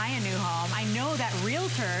go to buy a new home, I know that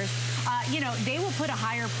realtors, you know, they will put a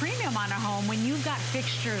higher premium on a home when you've got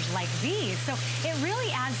fixtures like these. So it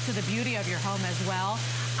really adds to the beauty of your home as well.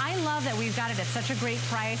 I love that we've got it at such a great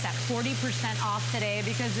price at 40% off today,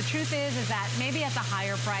 because the truth is that maybe at the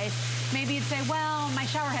higher price, maybe you'd say, well, my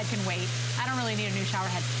shower head can wait. I don't really need a new shower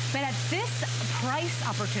head. But at this price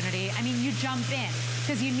opportunity, I mean, you jump in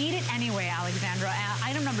because you need it anyway, Alexandra.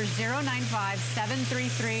 Item number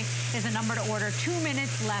 095733 is a number to order. 2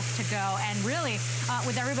 minutes left to go. And really,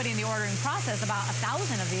 with everybody in the ordering process, about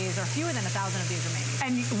 1,000 of these, or fewer than 1,000 of these remaining.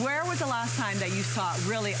 And where was the last time that you saw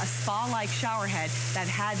really a spa-like shower head that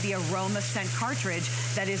had the aroma scent cartridge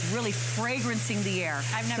that is really fragrancing the air?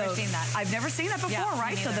 I've never seen that. I've never seen that before,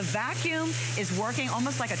 right? So the vacuum is working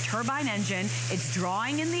almost like a turbine engine. It's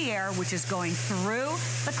drawing in the air, which is going through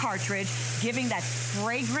the cartridge, giving that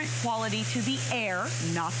fragrant quality to the air,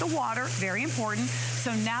 not the water, very important.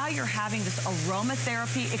 So now you're having this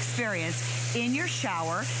aromatherapy experience in your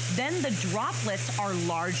shower. Then the droplets are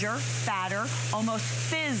larger, fatter, almost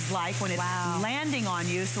fizz-like when it's landing on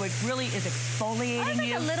you. So it really is exfoliating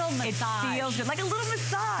you. Like a little massage. It feels good, like a little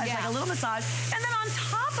massage, like a little massage. And then on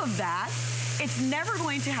top of that, it's never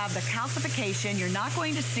going to have the calcification. You're not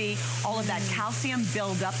going to see all of that calcium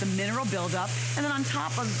buildup, the mineral buildup. And then on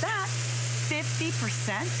top of that,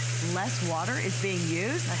 50% less water is being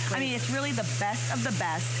used. I mean, it's really the best of the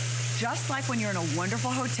best. Just like when you're in a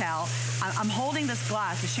wonderful hotel. I'm holding this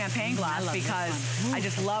glass, the champagne glass, because I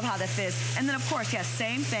just love how that fizz. And then, of course, yes,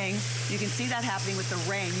 same thing. You can see that happening with the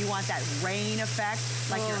rain. You want that rain effect,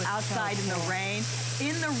 like you're outside in the rain.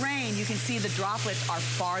 In the rain, you can see the droplets are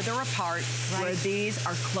farther apart, where these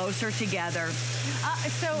are closer together.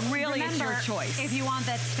 So really, remember, it's your choice. If you want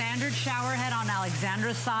that standard shower head on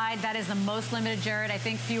Alexandra's side, that is the most limited, Jared. I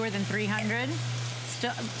think fewer than 300.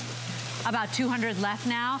 Still, about 200 left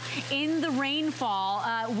now. In the rainfall,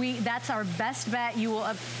 that's our best bet. You will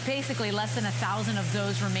basically less than 1,000 of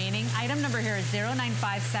those remaining. Item number here is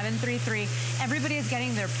 095733. Everybody is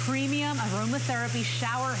getting their premium aromatherapy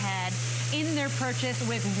shower head in their purchase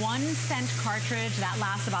with 1 scent cartridge that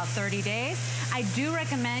lasts about 30 days. I do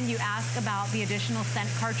recommend you ask about the additional scent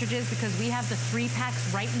cartridges because we have the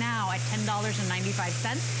 3-packs right now at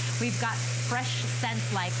 $10.95. We've got fresh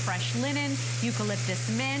scents like fresh linen, eucalyptus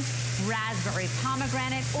mint, raspberry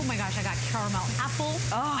pomegranate. Oh my gosh, I got caramel apple.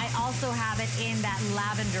 I also have it in that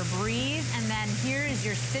lavender breeze. And then here is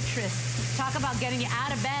your citrus. Talk about getting you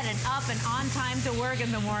out of bed and up and on time to work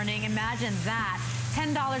in the morning. Imagine that.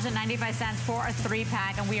 $10.95 for a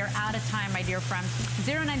 3-pack, and we are out of time, my dear friend.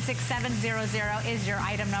 096700 is your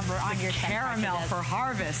item number on your caramel for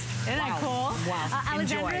harvest. Isn't that cool? Wow.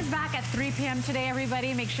 Alexandra is back at 3 p.m. today,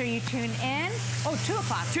 everybody. Make sure you tune in. Oh, 2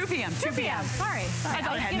 o'clock. 2 p.m. 2 p.m. Sorry. I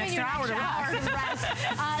thought I had an extra hour to rest.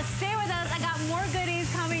 Stay with us. I got more goodies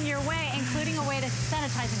coming your way, including a way to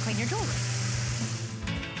sanitize and clean your jewelry.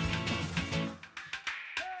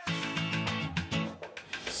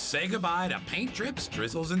 Say goodbye to paint drips,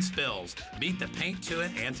 drizzles, and spills. Meet the Paint To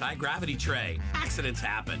It anti-gravity tray. Accidents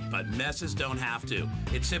happen, but messes don't have to.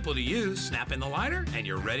 It's simple to use. Snap in the liner, and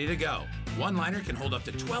you're ready to go. One liner can hold up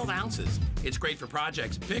to 12 ounces. It's great for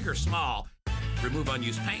projects big or small. Remove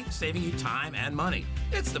unused paint, saving you time and money.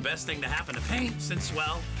 It's the best thing to happen to paint since,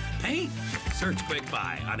 well, paint. Search Quick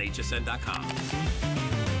Buy on hsn.com.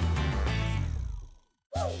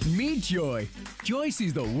 Meet Joy. Joy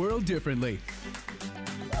sees the world differently.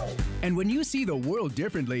 And when you see the world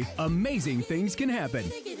differently, amazing things can happen.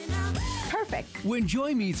 Perfect. When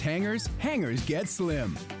Joy meets hangers, hangers get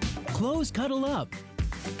slim. Clothes cuddle up.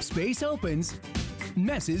 Space opens.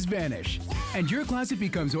 Messes vanish. And your closet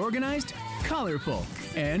becomes organized, colorful,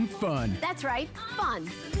 and fun. That's right, fun.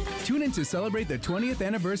 Tune in to celebrate the 20th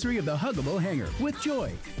anniversary of the Huggable Hanger with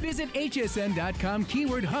Joy. Visit hsn.com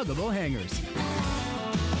keyword Huggable Hangers.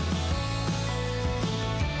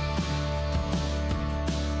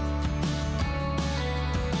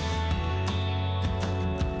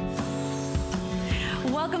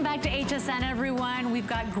 Welcome back to HSN, everyone. We've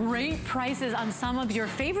got great prices on some of your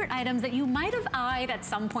favorite items that you might have eyed at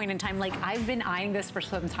some point in time. Like, I've been eyeing this for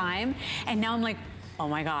some time, and now I'm like, oh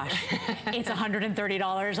my gosh, it's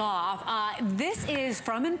 $130 off. This is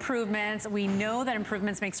from Improvements. We know that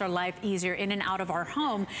Improvements makes our life easier in and out of our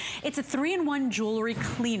home. It's a 3-in-1 jewelry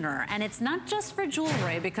cleaner, and it's not just for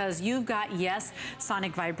jewelry because you've got, yes,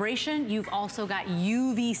 sonic vibration, you've also got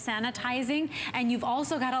UV sanitizing, and you've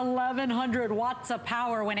also got 1,100 watts of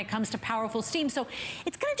power when it comes to powerful steam. So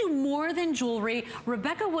it's gonna do more than jewelry.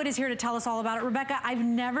 Rebecca Wood is here to tell us all about it. Rebecca, I've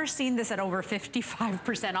never seen this at over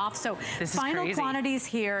 55% off. So this is final crazy. Quantities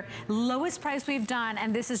here, lowest price we've done,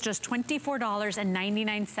 and this is just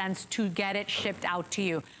 $24.99 to get it shipped out to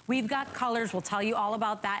you. We've got colors. We'll tell you all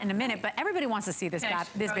about that in a minute, but everybody wants to see this,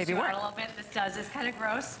 this baby work. A little bit. This does. It's kind of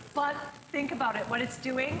gross, but think about it. What it's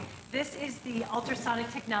doing. This is the ultrasonic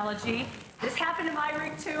technology. This happened in my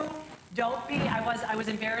ring too. Don't be, I was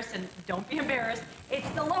embarrassed, and don't be embarrassed. It's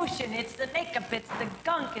the lotion, it's the makeup, it's the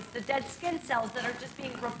gunk, it's the dead skin cells that are just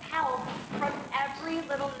being repelled from every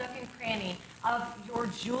little nook and cranny of your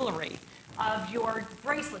jewelry, of your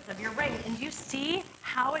bracelets, of your ring. And you see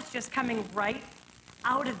how it's just coming right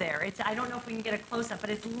out of there. I don't know if we can get a close-up, but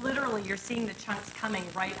it's literally, you're seeing the chunks coming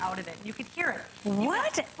right out of it. You could hear it.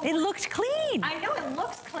 What? It looked clean. I know, it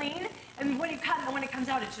looks clean. And when it comes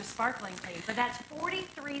out, it's just sparkling clean. But that's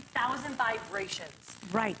 43,000 vibrations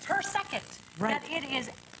per second. That it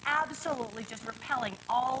is absolutely just repelling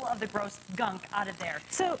all of the gross gunk out of there.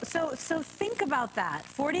 So think about that.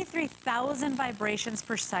 43,000 vibrations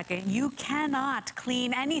per second. You cannot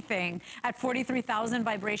clean anything at 43,000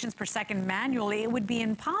 vibrations per second manually. It would be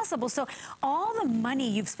impossible. So all the money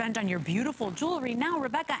you've spent on your beautiful jewelry now,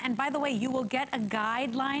 Rebecca, and by the way, you will get a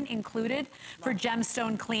guideline included for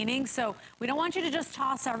gemstone cleaning. So we don't want you to just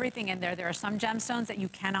toss everything in there. There are some gemstones that you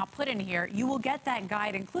cannot put in here. You will get that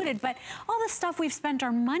guide included, but all the stuff we've spent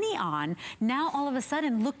our money on, now all of a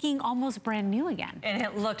sudden looking almost brand new again. And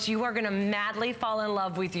it looks, you are gonna madly fall in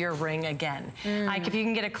love with your ring again. Like if you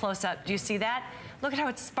can get a close up, do you see that? Look at how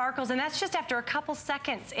it sparkles, and that's just after a couple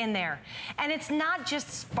seconds in there. And it's not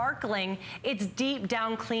just sparkling, it's deep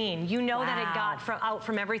down clean. You know that it got out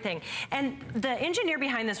from everything. And the engineer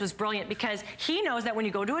behind this was brilliant because he knows that when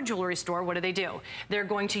you go to a jewelry store, what do? They're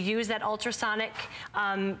going to use that ultrasonic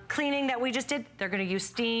cleaning that we just did. They're gonna use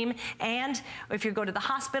steam, and if you go to the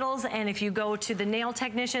hospitals and if you go to the nail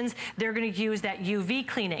technicians, they're gonna use that UV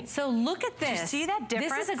cleaning. So look at this. Do you see that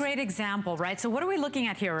difference? This is a great example, right? So what are we looking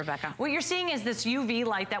at here, Rebecca? What you're seeing is this UV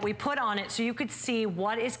light that we put on it so you could see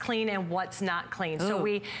what is clean and what's not clean.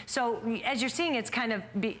 Ooh. So as you're seeing, it's kind of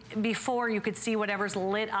before you could see whatever's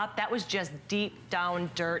lit up. That was just deep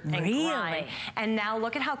down dirt and grime. And now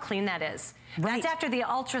look at how clean that is. Right. That's after the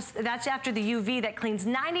UV that cleans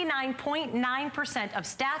 99.9% of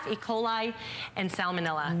staph, E. coli, and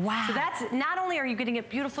salmonella. Wow. So that's, not only are you getting it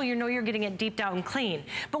beautiful, you know you're getting it deep down clean.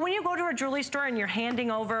 But when you go to a jewelry store and you're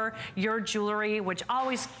handing over your jewelry, which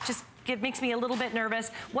always just makes me a little bit nervous,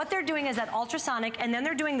 what they're doing is that ultrasonic, and then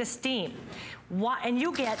they're doing the steam. And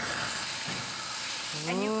you get...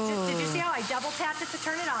 And did you see how I double tapped it to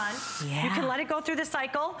turn it on? Yeah. You can let it go through the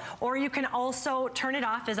cycle, or you can also turn it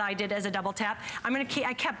off as I did as a double tap.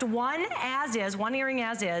 I kept one as is, one earring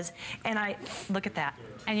as is, and look at that.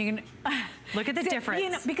 And you can look at the difference.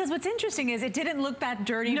 You know, because what's interesting is it didn't look that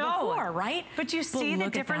dirty before, right? But you see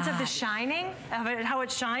the difference of the shining, of it, how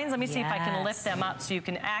it shines. Let me see if I can lift them up so you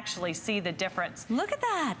can actually see the difference. Look at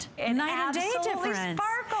that. Night and day difference.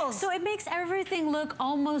 Sparkles. So it makes everything look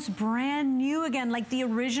almost brand new again, like the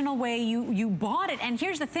original way you bought it. And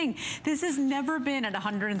here's the thing, this has never been at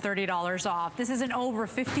 $130 off. This is an over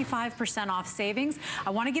 55% off savings.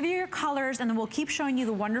 I want to give you your colors, and then we'll keep showing you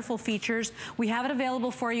the wonderful features. We have it available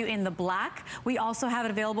available for you in the black. We also have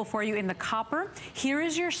it available for you in the copper. Here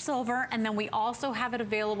is your silver, and then we also have it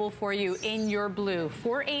available for you in your blue.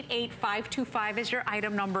 488525 is your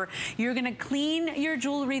item number. You're gonna clean your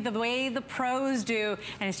jewelry the way the pros do,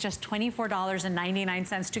 and it's just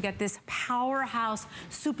 $24.99 to get this powerhouse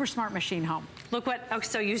super smart machine home. Look what, oh,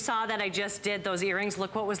 so you saw that I just did those earrings.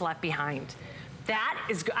 Look what was left behind. That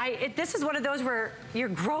is, this is one of those where you're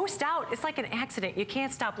grossed out. It's like an accident. You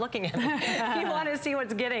can't stop looking at it. You want to see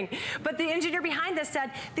what's getting. But the engineer behind this said,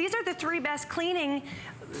 these are the 3 best cleaning,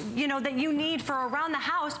 you know, that you need for around the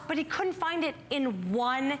house, but he couldn't find it in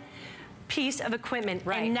one piece of equipment.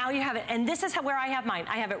 Right. And now you have it. And this is where I have mine.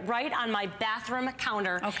 I have it right on my bathroom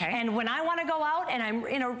counter. Okay. And when I want to go out and I'm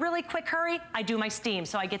in a really quick hurry, I do my steam.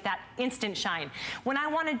 So I get that instant shine. When I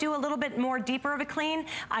want to do a little bit more deeper of a clean,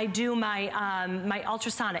 I do my my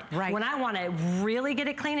ultrasonic. Right. When I want to really get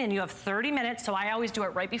it clean, and you have 30 minutes, so I always do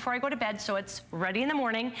it right before I go to bed, so it's ready in the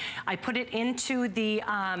morning. I put it into the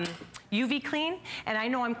UV clean, and I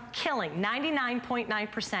know I'm killing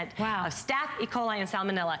 99.9% of staph, E. coli, and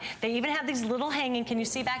salmonella. They even have these little hanging, can you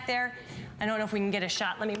see back there? I don't know if we can get a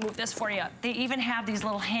shot. Let me move this for you. They even have these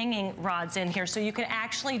little hanging rods in here, so you can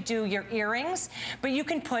actually do your earrings, but you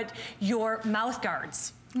can put your mouth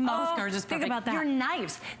guards. Mouth guards is perfect. Think about that. Your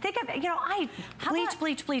knives. Think of, you know, I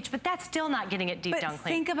bleach, but that's still not getting it deep down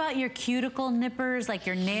clean. Think about your cuticle nippers, like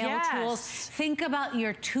your nail tools. Think about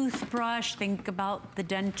your toothbrush. Think about the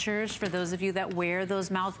dentures for those of you that wear those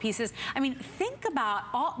mouthpieces. I mean, think about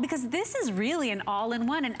all, because this is really an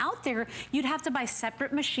all-in-one, and out there, you'd have to buy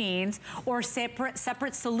separate machines or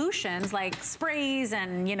separate solutions like sprays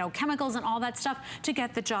and, you know, chemicals and all that stuff to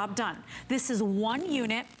get the job done. This is one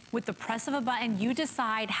unit. With the press of a button, you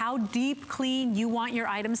decide how deep clean you want your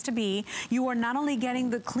items to be. You are not only getting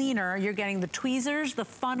the cleaner, you're getting the tweezers, the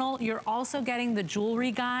funnel, you're also getting the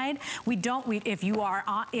jewelry guide. If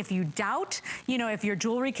you doubt, you know, if your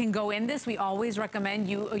jewelry can go in this, we always recommend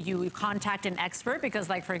you contact an expert, because,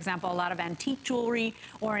 like, for example, a lot of antique jewelry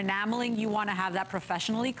or enameling, you want to have that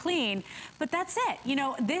professionally clean. But that's it. You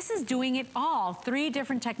know, this is doing it all. 3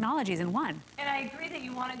 different technologies in one. And I agree that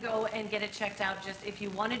you want to go and get it checked out just if you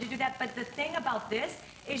wanted to do that. But the thing about this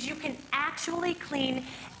is you can actually clean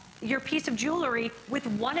your piece of jewelry with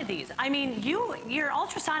one of these. I mean, your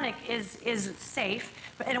ultrasonic is safe,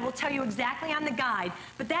 and it will tell you exactly on the guide,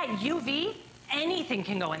 but that UV, anything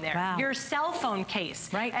can go in there. Wow. Your cell phone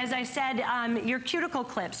case, right? As I said, your cuticle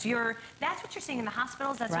clips, that's what you're seeing in the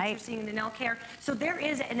hospitals, that's what you're seeing in the nail care. So there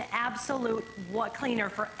is an absolute cleaner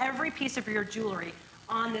for every piece of your jewelry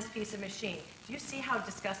on this piece of machine. Do you see how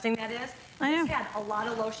disgusting that is? I have had a lot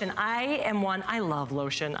of lotion. I love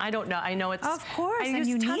lotion. I don't know, I know it's... Of course, I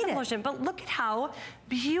use tons of lotion, but look at how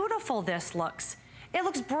beautiful this looks. It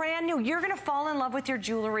looks brand new. You're gonna fall in love with your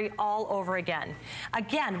jewelry all over again.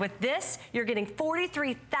 Again, with this, you're getting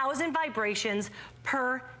 43,000 vibrations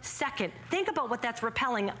per second. Think about what that's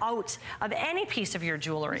repelling out of any piece of your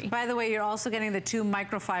jewelry. By the way, you're also getting the 2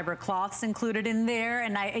 microfiber cloths included in there,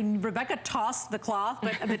 and Rebecca tossed the cloth,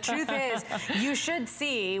 but the truth is, you should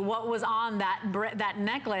see what was on that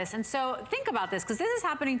necklace. And so think about this, because this is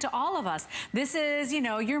happening to all of us. This is, you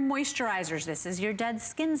know, your moisturizers. This is your dead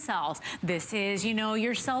skin cells. This is, you know,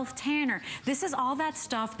 your self-tanner. This is all that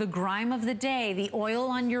stuff, the grime of the day, the oil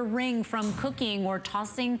on your ring from cooking or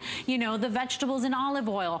tossing, you know, the vegetables in olive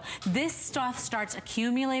oil. This stuff starts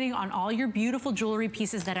accumulating on all your beautiful jewelry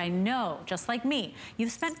pieces that I know, just like me,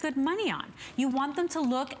 you've spent good money on. You want them to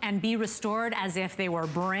look and be restored as if they were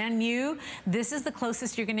brand new. This is the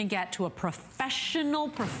closest you're gonna get to a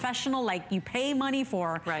professional, like you pay money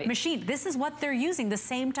for machine. This is what they're using, the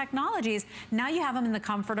same technologies. Now you have them in the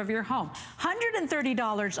comfort of your home.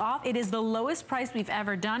 $130 off. It is the lowest price we've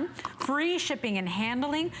ever done. Free shipping and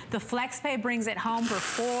handling. The FlexPay brings it home for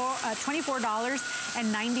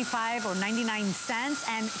 $24.95 or 99 cents,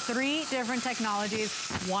 and 3 different technologies,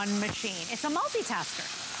 1 machine. It's a multitasker.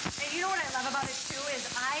 And you know what I love about it too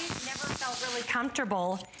is I never felt really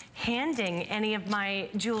comfortable handing any of my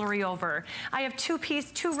jewelry over. I have 2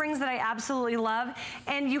 rings that I absolutely love,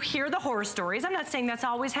 and you hear the horror stories. I'm not saying that's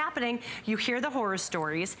always happening. You hear the horror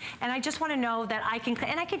stories, and I just want to know that I can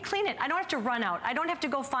clean it. I don't have to run out. I don't have to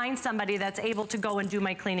go find somebody that's able to go and do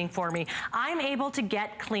my cleaning for me. I'm able to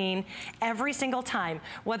get clean every single time,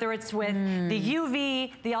 whether it's with the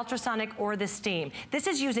UV, the ultrasonic, or the steam. This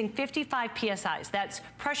is using 55 PSIs. That's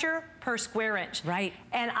pressure pressure per square inch. Right.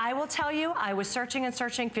 And I will tell you, I was searching and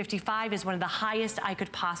searching. 55 is one of the highest I could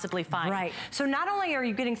possibly find. Right. So not only are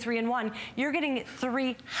you getting 3-in-1, you're getting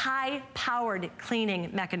 3 high-powered cleaning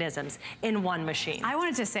mechanisms in one machine. I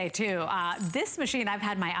wanted to say too, this machine I've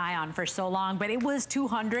had my eye on for so long, but it was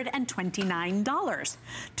 $229.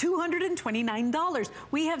 $229.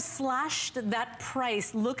 We have slashed that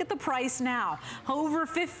price. Look at the price now. Over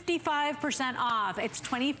 55% off. It's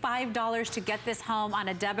 $25 to get this home on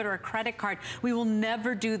a debit or a credit card. We will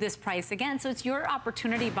never do this price again. So it's your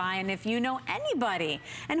opportunity buy. And if you know anybody,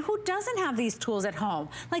 and who doesn't have these tools at home,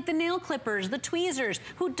 like the nail clippers, the tweezers,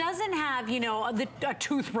 who doesn't have, you know, a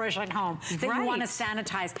toothbrush at home that you want to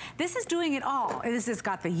sanitize. This is doing it all. This has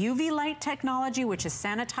got the UV light technology, which is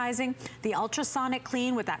sanitizing, the ultrasonic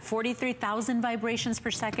clean with that 43,000 vibrations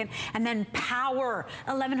per second, and then power,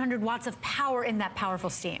 1,100 watts of power in that powerful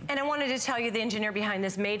steam. And I wanted to tell you, the engineer behind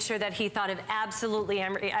this made sure that he thought of absolutely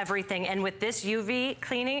everything. And with this UV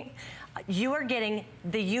cleaning, you are getting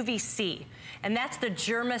the UVC, and that's the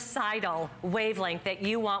germicidal wavelength that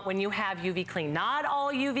you want when you have UV clean. Not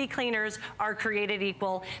all UV cleaners are created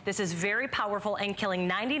equal. This is very powerful and killing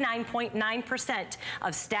 99.9%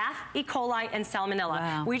 of staph, E. coli, and salmonella.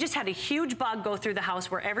 Wow. We just had a huge bug go through the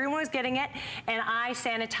house where everyone was getting it, and I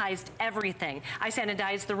sanitized everything. I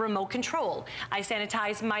sanitized the remote control. I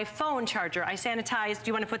sanitized my phone charger. I sanitized, do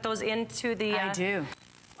you want to put those into the... I do.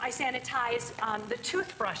 I sanitize the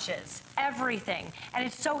toothbrushes, everything. And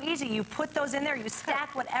it's so easy. You put those in there, you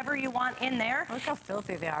stack whatever you want in there. Look how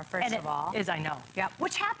filthy they are, first of all. Is, I know. Yep.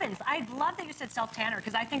 Which happens. I love that you said self-tanner,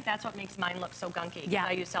 because I think that's what makes mine look so gunky. Yeah.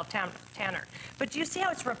 I use self-tanner. But do you see how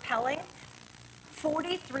it's repelling?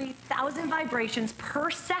 43,000 vibrations per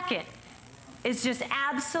second. Is just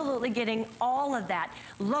absolutely getting all of that.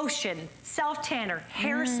 Lotion, self-tanner,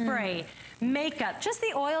 hairspray, makeup. Just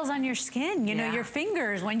the oils on your skin, you know, your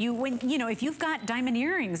fingers, when you know, if you've got diamond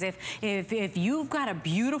earrings, if you've got a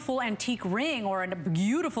beautiful antique ring or a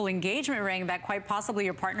beautiful engagement ring that quite possibly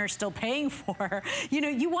your partner's still paying for, you know,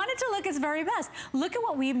 you want it to look its very best. Look at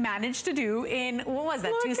what we managed to do in, what was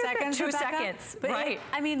that, 2 seconds? 2 seconds, but right.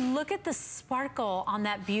 I mean, look at the sparkle on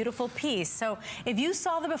that beautiful piece. So if you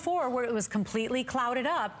saw the before where it was completely clouded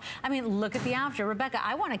up, I mean, look at the after. Rebecca,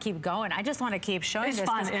 I want to keep going. I just want to keep showing this. It's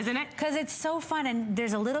fun, isn't it? Because it's so fun, and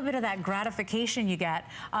there's a little bit of that gratification you get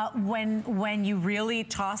when you really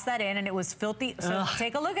toss that in and it was filthy. So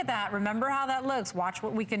take a look at that. Remember how that looks. Watch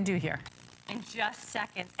what we can do here. In just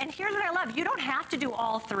seconds. And here's what I love. You don't have to do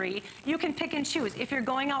all 3. You can pick and choose. If you're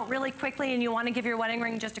going out really quickly and you want to give your wedding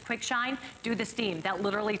ring just a quick shine, do the steam. That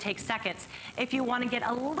literally takes seconds. If you want to get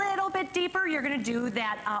a little bit deeper, you're going to do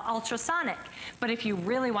that ultrasonic. But if you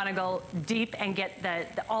really want to go deep and get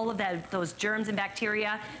all of those germs and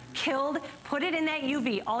bacteria killed, put it in that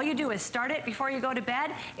UV. All you do is start it before you go to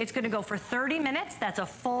bed. It's going to go for 30 minutes. That's a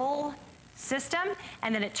full system,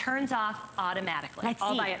 and then it turns off automatically,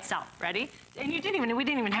 all by itself. Ready? And we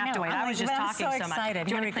didn't even have to wait. I was just talking so much. Do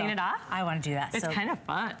you want to clean it off? I want to do that. It's kind of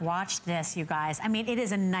fun. Watch this, you guys. I mean, it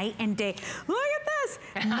is a night and day. Look at this.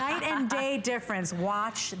 Night and day difference.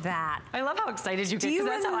 Watch that. I love how excited you get. Do you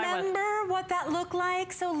remember what that looked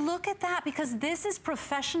like? So look at that, because this is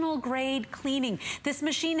professional grade cleaning. This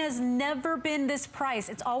machine has never been this price.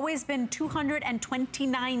 It's always been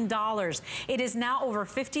 $229. It is now over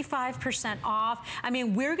 55% off. I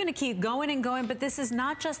mean, we're going to keep going and going, but this is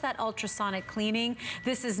not just that ultrasonic cleaning.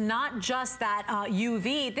 This is not just that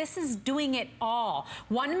UV. This is doing it all.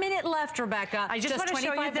 1 minute left, Rebecca. I just want to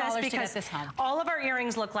show you this because all of our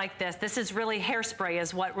earrings look like this. This is really hairspray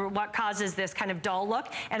is what causes this kind of dull look.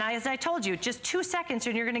 And as I told you, just 2 seconds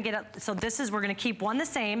and you're going to get up. So this is, we're going to keep one the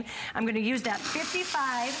same. I'm going to use that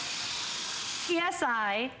 55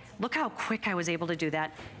 PSI. Look how quick I was able to do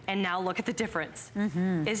that. And now look at the difference.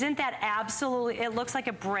 Isn't that absolutely, it looks like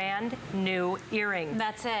a brand new earring.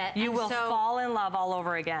 That's it. You will fall in love all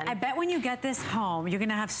over again. I bet when you get this home, you're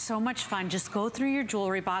gonna have so much fun. Just go through your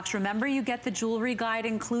jewelry box. Remember, you get the jewelry guide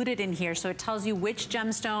included in here, so it tells you which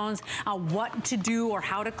gemstones, what to do or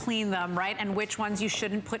how to clean them, right? And which ones you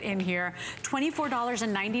shouldn't put in here.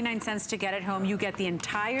 $24.99 to get it home. You get the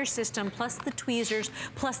entire system, plus the tweezers,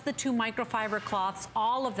 plus the 2 microfiber cloths,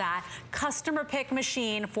 all of that. Customer pick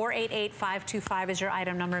machine. 488-525 is your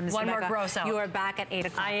item number, Ms. Rebecca. One more gross out. You are back at 8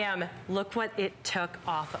 o'clock. I am. Look what it took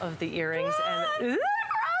off of the earrings. And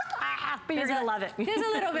but you're gonna love it. There's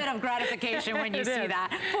a little bit of gratification when you see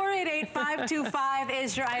that. 488-525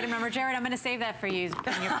 is your item number. Jared, I'm gonna save that for you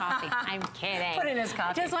in your coffee. I'm kidding. Put it in his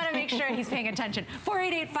coffee. Just wanna make sure he's paying attention.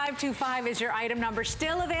 488-525 is your item number.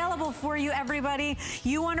 Still available for you, everybody.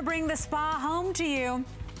 You wanna bring the spa home to you.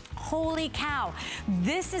 Holy cow.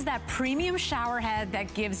 This is that premium shower head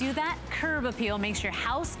that gives you that curb appeal, makes your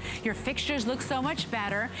house, your fixtures look so much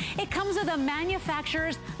better. It comes with a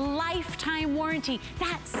manufacturer's lifetime warranty.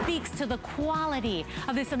 That speaks to the quality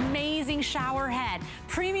of this amazing shower head.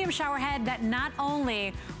 Premium shower head that not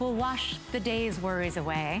only will wash the day's worries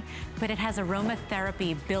away, but it has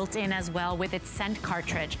aromatherapy built in as well with its scent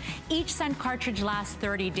cartridge. Each scent cartridge lasts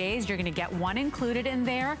 30 days. You're gonna get one included in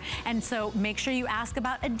there. And so make sure you ask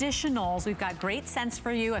about additionals. We've got great scents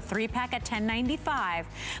for you, a 3-pack at $10.95.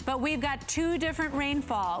 But we've got 2 different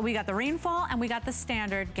rainfall. We got the rainfall and we got the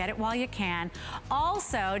standard. Get it while you can.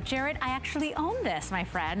 Also, Jared, I actually own this, my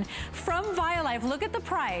friend. From Violife, look at the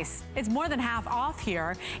price. It's more than half off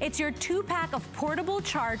here. It's your 2-pack of portable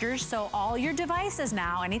chargers, so all your devices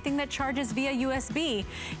now, anything that charges via USB,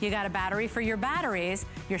 you got a battery for your batteries,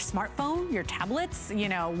 your smartphone, your tablets, you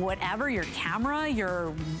know, whatever, your camera,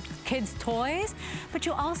 your kids' toys, but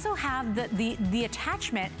you also have the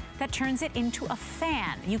attachment that turns it into a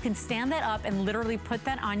fan. You can stand that up and literally put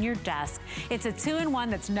that on your desk. It's a 2-in-1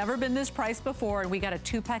 that's never been this price before, and we got a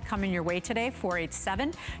 2-pack coming your way today.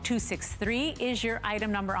 487-263 is your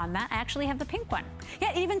item number on that. I actually have the pink one.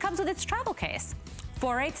 Yeah, it even comes with its travel case.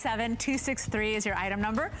 487-263 is your item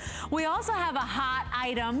number. We also have a hot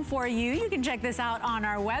item for you. You can check this out on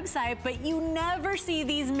our website, but you never see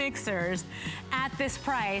these mixers at this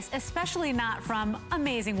price, especially not from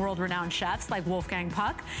amazing world-renowned chefs like Wolfgang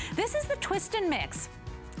Puck. This is the Twist and Mix.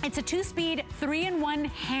 It's a 2-speed, 3-in-1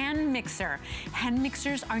 hand mixer. Hand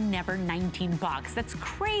mixers are never 19 bucks. That's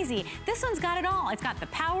crazy. This one's got it all. It's got the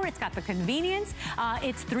power, it's got the convenience.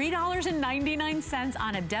 It's $3.99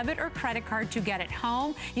 on a debit or credit card to get it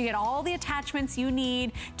home. You get all the attachments you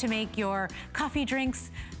need to make your coffee drinks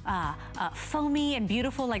foamy and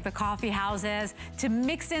beautiful like the coffee houses, to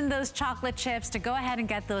mix in those chocolate chips, to go ahead and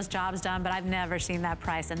get those jobs done. But I've never seen that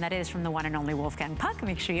price, and that is from the one and only Wolfgang Puck.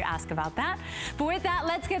 Make sure you ask about that. But with that,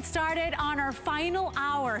 let's get started on our final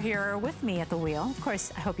hour here with me at the wheel. Of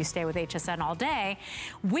course, I hope you stay with HSN all day.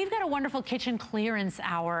 We've got a wonderful kitchen clearance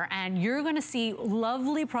hour, and you're going to see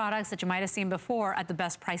lovely products that you might have seen before at the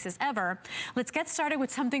best prices ever. Let's get started with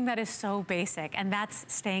something that is so basic, and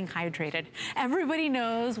that's staying hydrated. Everybody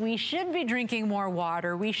knows we should be drinking more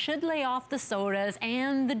water. We should lay off the sodas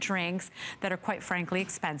and the drinks that are quite frankly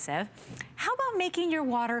expensive. How about making your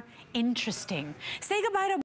water interesting? Say goodbye to